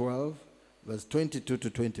chapter 12, verse 22 to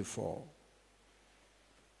 24.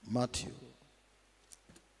 Matthew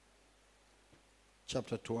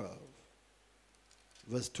chapter 12,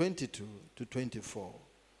 verse 22 to 24.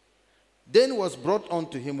 Then was brought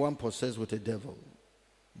unto him one possessed with a devil,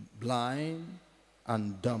 blind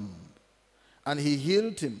and dumb. And he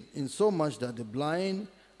healed him, insomuch that the blind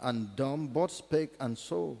and dumb both spake and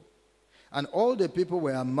saw. And all the people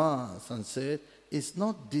were amazed and said, is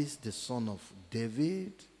not this the son of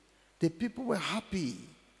David? The people were happy.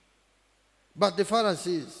 But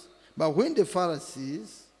when the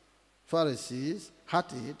Pharisees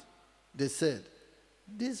heard it, they said,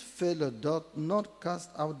 this fellow doth not cast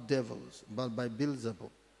out devils, but by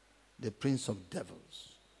Beelzebub, the prince of devils.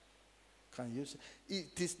 Can you see?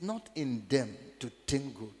 It is not in them to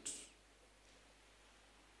think good.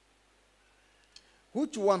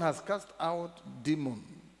 Which one has cast out demon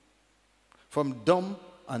from dumb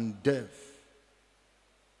and deaf?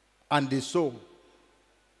 And they saw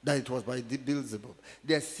that it was by Beelzebub.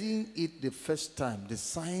 They are seeing it the first time, the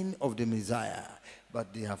sign of the Messiah,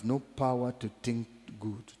 but they have no power to think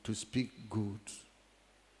good, to speak good.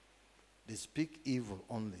 They speak evil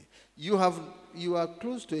only. You are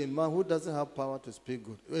close to a man who doesn't have power to speak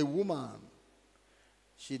good. A woman,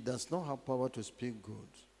 she does not have power to speak good,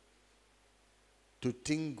 to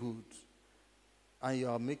think good. And you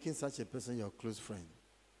are making such a person your close friend.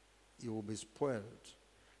 You will be spoiled.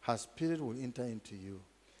 Her spirit will enter into you.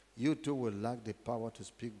 You too will lack the power to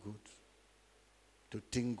speak good, to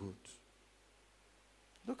think good.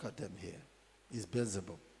 Look at them here. It's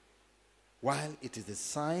Beelzebub. While it is the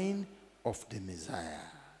sign of the Messiah.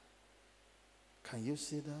 Can you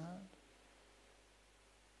see that?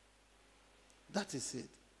 That is it.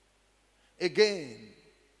 Again,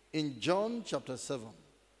 in John chapter 7,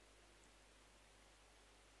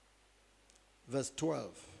 verse 12.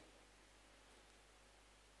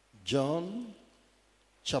 John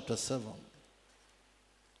chapter 7,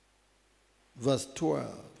 verse 12.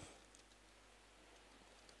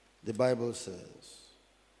 The Bible says,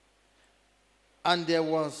 and there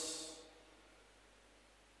was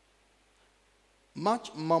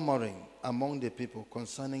much murmuring among the people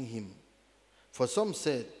concerning him. For some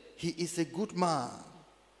said, he is a good man.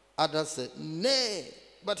 Others said, nay,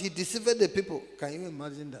 but he deceived the people. Can you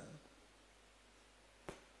imagine that?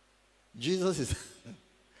 Jesus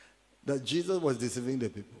was deceiving the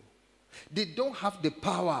people. They don't have the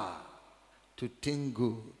power to think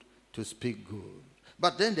good, to speak good.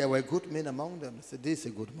 But then there were good men among them. They said, this is a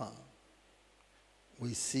good man.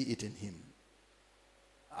 We see it in him.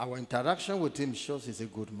 Our interaction with him shows he's a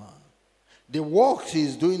good man. The works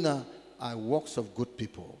he's doing now are works of good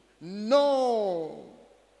people. No!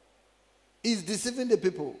 He's deceiving the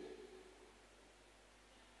people.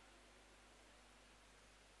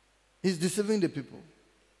 He's deceiving the people.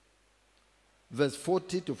 Verse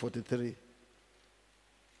 40 to 43.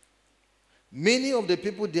 Many of the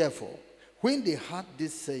people, therefore, when they heard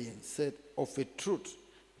this saying, said, of a truth,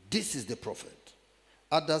 this is the prophet.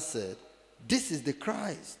 Others said, this is the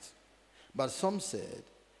Christ. But some said,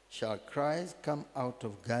 shall Christ come out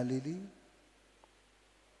of Galilee?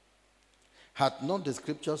 Hath not the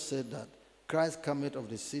scripture said that Christ cometh of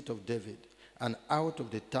the seed of David and out of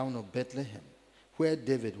the town of Bethlehem, where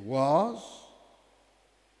David was?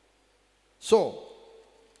 So,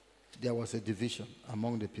 there was a division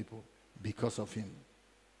among the people because of him.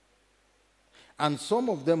 And some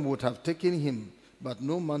of them would have taken him, but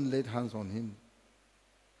no man laid hands on him.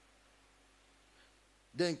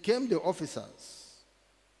 Then came the officers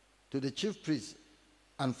to the chief priests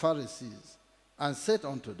and Pharisees and said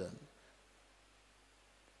unto them,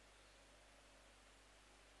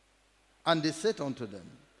 and they said unto them,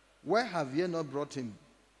 why have ye not brought him?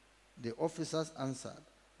 The officers answered,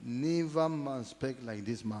 never man spake like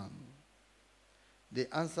this man. They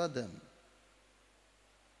answered them,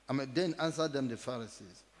 then answered them the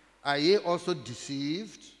Pharisees, are ye also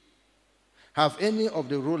deceived? Have any of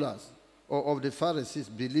the rulers or of the Pharisees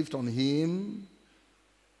believed on him?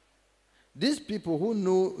 These people who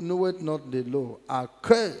knoweth not the law are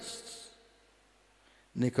cursed.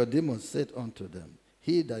 Nicodemus said unto them,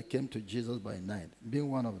 he that came to Jesus by night, being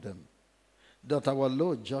one of them, doth our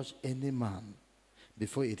Lord judge any man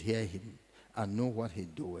before it hear him and know what he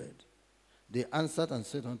doeth? They answered and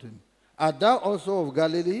said unto him, art thou also of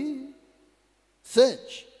Galilee?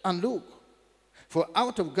 Search and look, for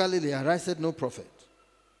out of Galilee ariseth no prophet.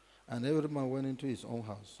 And every man went into his own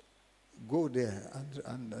house. Go there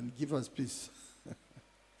and give us peace.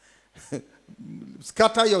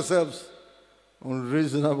 Scatter yourselves,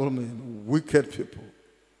 unreasonable men, wicked people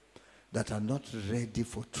that are not ready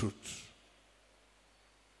for truth.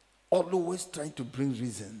 Always trying to bring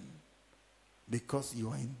reason because you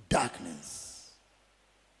are in darkness.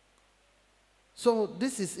 So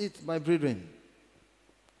this is it, my brethren.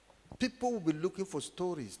 People will be looking for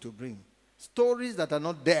stories to bring. Stories that are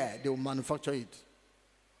not there, they will manufacture it.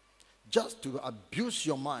 Just to abuse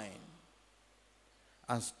your mind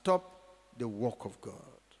and stop the work of God.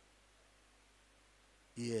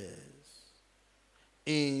 Yes.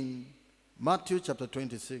 In Matthew chapter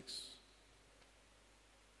 26,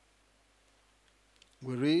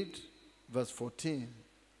 we read verse 14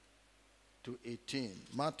 to 18.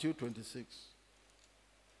 Matthew 26,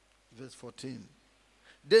 verse 14.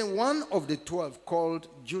 Then one of the 12, called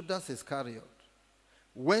Judas Iscariot,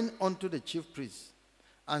 went unto the chief priests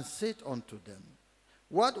and said unto them,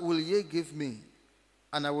 what will ye give me,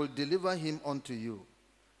 and I will deliver him unto you?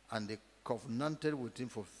 And they covenanted with him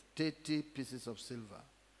for 30 pieces of silver.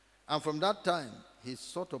 And from that time, he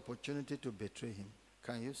sought opportunity to betray him.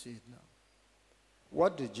 Can you see it now?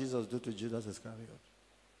 What did Jesus do to Judas Iscariot?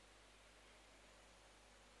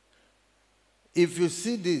 If you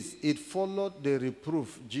see this, it followed the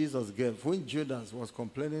reproof Jesus gave when Judas was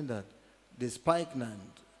complaining that the spikenard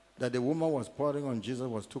that the woman was pouring on Jesus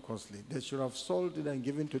was too costly. They should have sold it and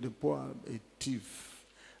given to the poor, a thief.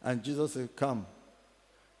 And Jesus said, come,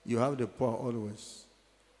 you have the poor always.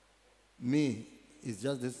 Me, it's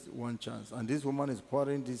just this one chance. And this woman is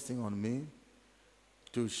pouring this thing on me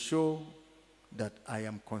to show that I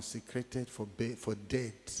am consecrated for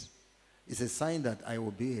death. It's a sign that I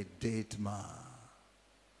will be a dead man.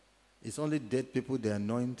 It's only dead people they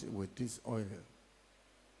anoint with this oil.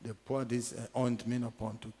 They pour this ointment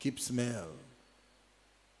upon to keep smell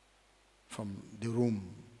from the room.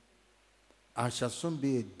 I shall soon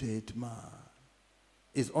be a dead man.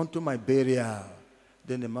 It's unto my burial.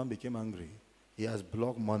 Then the man became angry. He has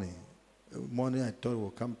blocked money. Money I thought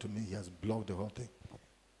would come to me, he has blocked the whole thing.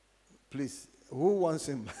 Please, who wants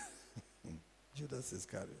him? Judas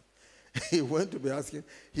Iscariot. He went to be asking,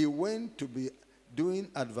 he went to be doing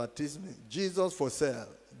advertisement. Jesus for sale.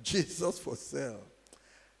 Jesus for sale.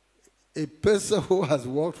 A person who has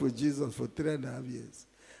walked with Jesus for 3.5 years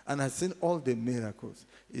and has seen all the miracles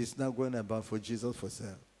is now going about for Jesus for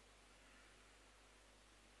sale.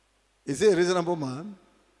 Is he a reasonable man?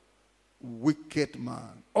 Wicked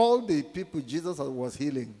man. All the people Jesus was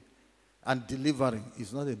healing and delivering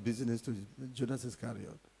is not a business to Judas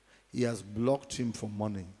Iscariot. He has blocked him for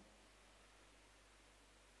money.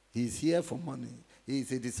 He's here for money. He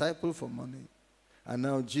is a disciple for money. And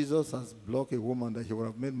now Jesus has blocked a woman that he would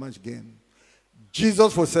have made much gain.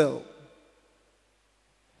 Jesus for sale.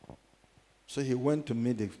 So he went to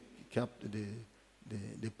meet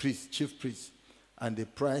the priest, chief priest, and they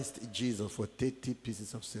priced Jesus for 30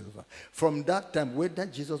 pieces of silver. From that time, whether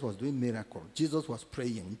Jesus was doing miracles, Jesus was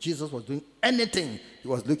praying, Jesus was doing anything, he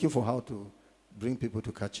was looking for how to bring people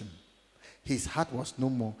to catch him. His heart was no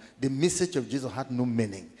more. The message of Jesus had no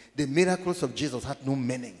meaning. The miracles of Jesus had no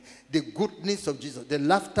meaning. The goodness of Jesus, the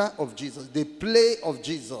laughter of Jesus, the play of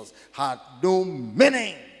Jesus had no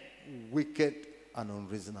meaning. Wicked and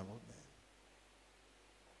unreasonable men.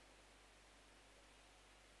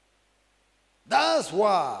 That's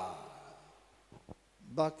why,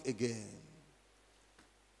 back again,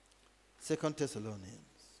 2 Thessalonians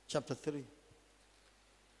chapter 3.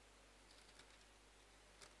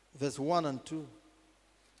 Verse 1 and 2.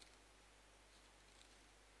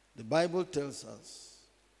 The Bible tells us,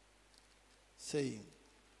 saying,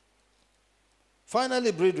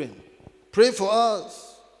 finally, brethren, pray for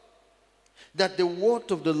us, that the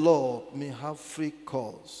word of the Lord may have free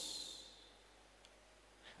course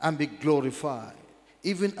and be glorified,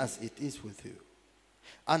 even as it is with you,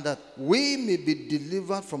 and that we may be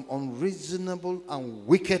delivered from unreasonable and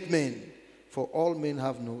wicked men, for all men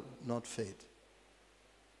have not faith.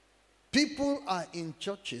 People are in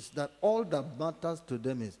churches that all that matters to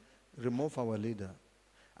them is remove our leader.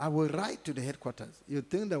 I will write to the headquarters. You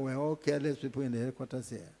think that we're all careless people in the headquarters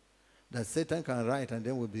here? That Satan can write and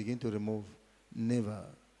then we'll begin to remove? Never.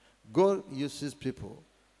 God uses people.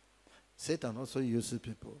 Satan also uses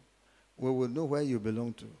people. We will know where you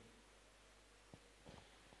belong to.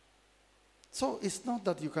 So it's not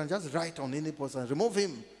that you can just write on any person, remove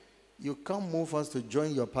him. You can't move us to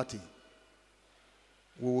join your party.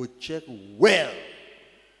 We will check well,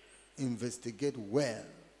 investigate well.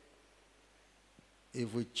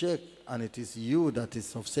 If we check and it is you that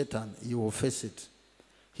is of Satan, you will face it.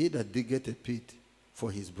 He that diggeth a pit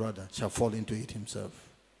for his brother shall fall into it himself.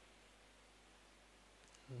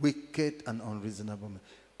 Wicked and unreasonable man.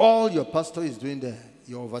 All your pastor is doing there,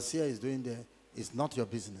 your overseer is doing there, is not your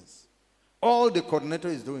business. All the coordinator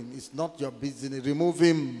is doing is not your business. Remove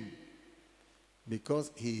him,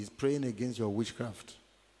 because he is praying against your witchcraft.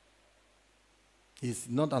 He's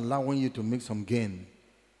not allowing you to make some gain.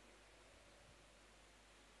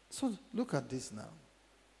 So look at this now.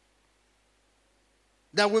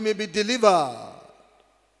 That we may be delivered.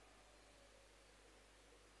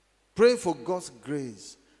 Pray for God's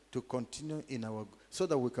grace to continue in our, so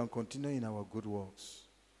that we can continue in our good works.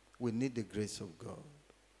 We need the grace of God.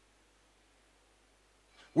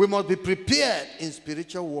 We must be prepared in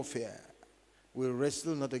spiritual warfare. We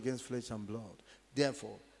wrestle not against flesh and blood.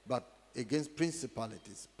 Therefore, but against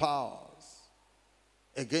principalities, powers,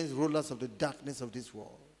 against rulers of the darkness of this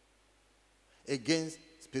world, against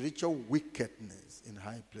spiritual wickedness in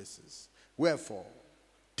high places. Wherefore,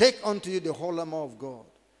 take unto you the whole armor of God.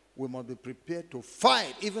 We must be prepared to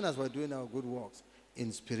fight, even as we're doing our good works,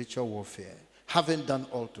 in spiritual warfare, having done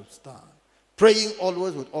all to stand, praying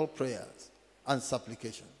always with all prayers and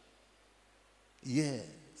supplication. Yes.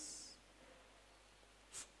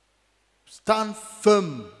 Stand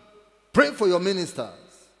firm. Pray for your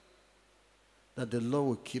ministers, that the Lord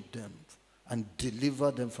will keep them and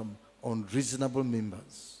deliver them from unreasonable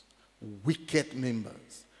members, wicked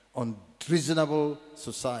members, unreasonable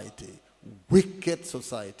society, wicked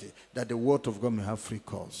society, that the word of God may have free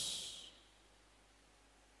course.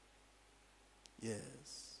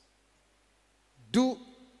 Yes. Do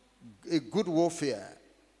a good warfare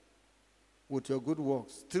with your good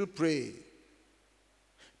works. Still pray.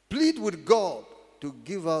 Plead with God to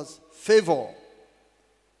give us favor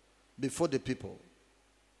before the people.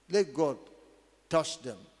 Let God touch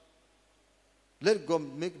them. Let God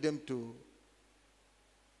make them to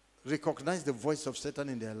recognize the voice of Satan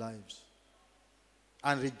in their lives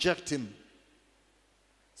and reject him,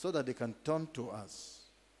 so that they can turn to us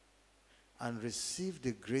and receive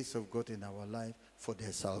the grace of God in our life for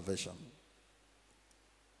their salvation.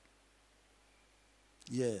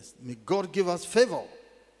 Yes, may God give us favor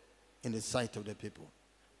in the sight of the people.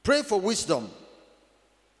 Pray for wisdom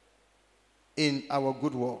in our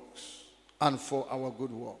good works and for our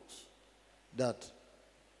good works, that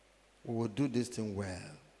we will do this thing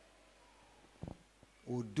well.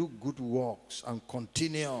 We will do good works and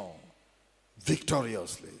continue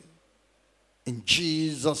victoriously. In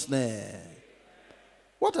Jesus' name.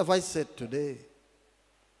 What have I said today?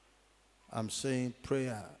 I'm saying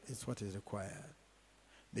prayer is what is required.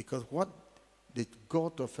 Because what the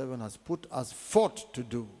God of heaven has put us forth to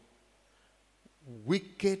do,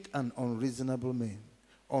 wicked and unreasonable men,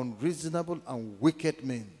 unreasonable and wicked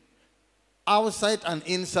men, outside and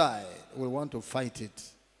inside, we want to fight it.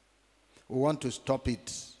 We want to stop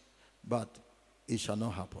it, but it shall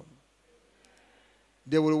not happen.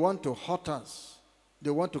 They will want to hurt us. They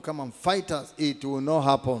want to come and fight us. It will not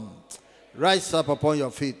happen. Rise up upon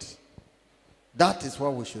your feet. That is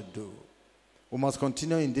what we should do. We must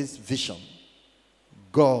continue in this vision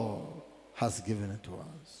God has given it to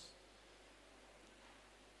us.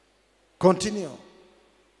 Continue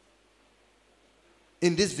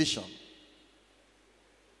in this vision.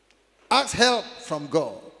 Ask help from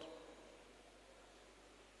God.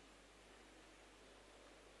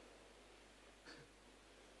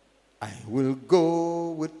 I will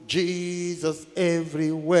go with Jesus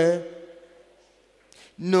everywhere,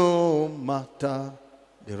 no matter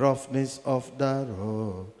the roughness of the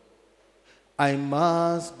road. I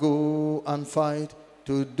must go and fight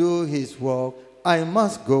to do his work. I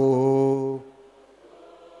must go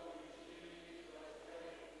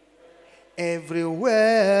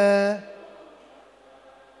everywhere.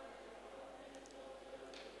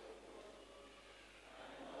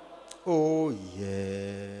 Oh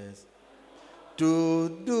yes, to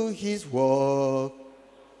do his work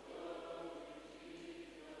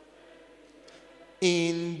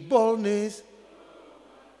in boldness.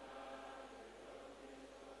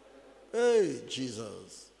 Hey,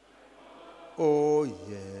 Jesus. Oh,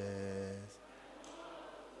 yes.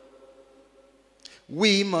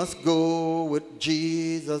 We must go with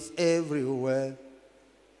Jesus everywhere,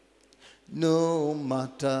 no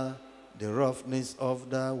matter the roughness of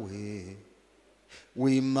the way.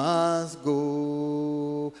 We must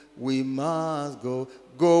go,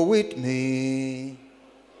 go with me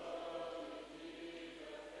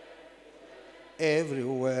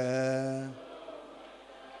everywhere.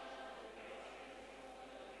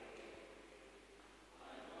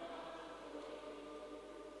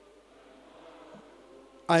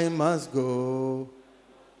 I must go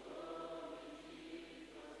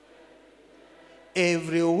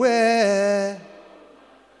everywhere.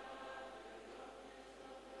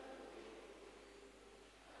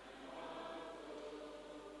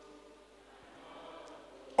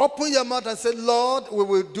 Open your mouth and say, Lord, we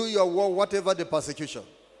will do your work, whatever the persecution.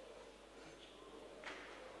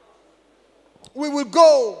 We will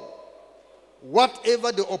go,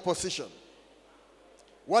 whatever the opposition,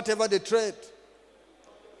 whatever the threat.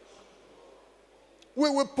 We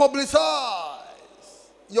will publicize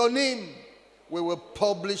your name. We will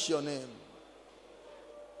publish your name.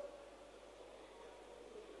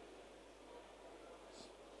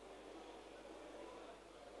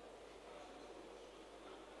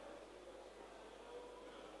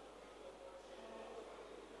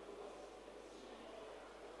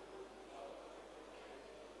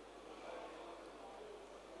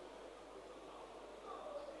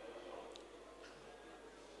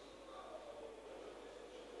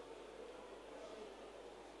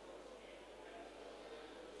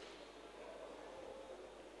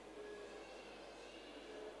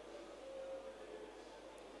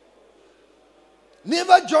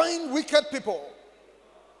 Never join wicked people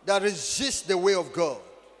that resist the way of God.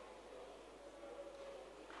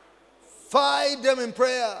 Fight them in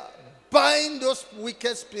prayer. Bind those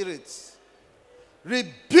wicked spirits.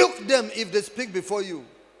 Rebuke them if they speak before you.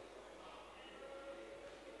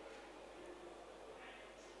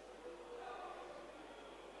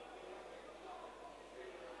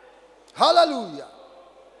 Hallelujah.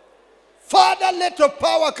 Father, let your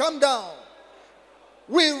power come down.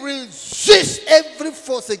 We resist every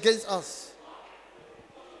force against us.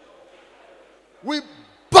 We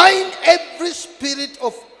bind every spirit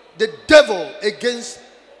of the devil against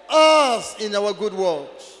us in our good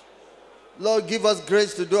works. Lord, give us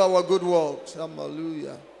grace to do our good works.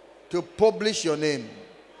 Hallelujah. To publish your name.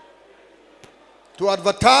 To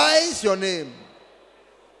advertise your name.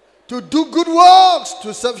 To do good works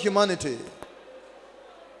to serve humanity.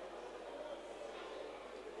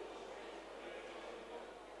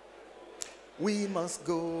 We must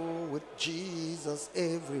go with Jesus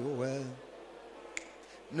everywhere,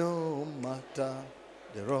 no matter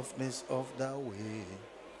the roughness of the way.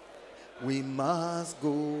 We must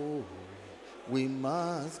go. We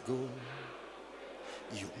must go.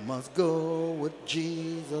 You must go with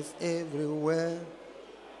Jesus everywhere,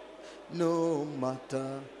 no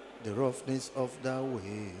matter the roughness of the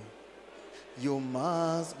way. You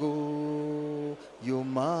must go. You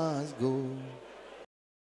must go.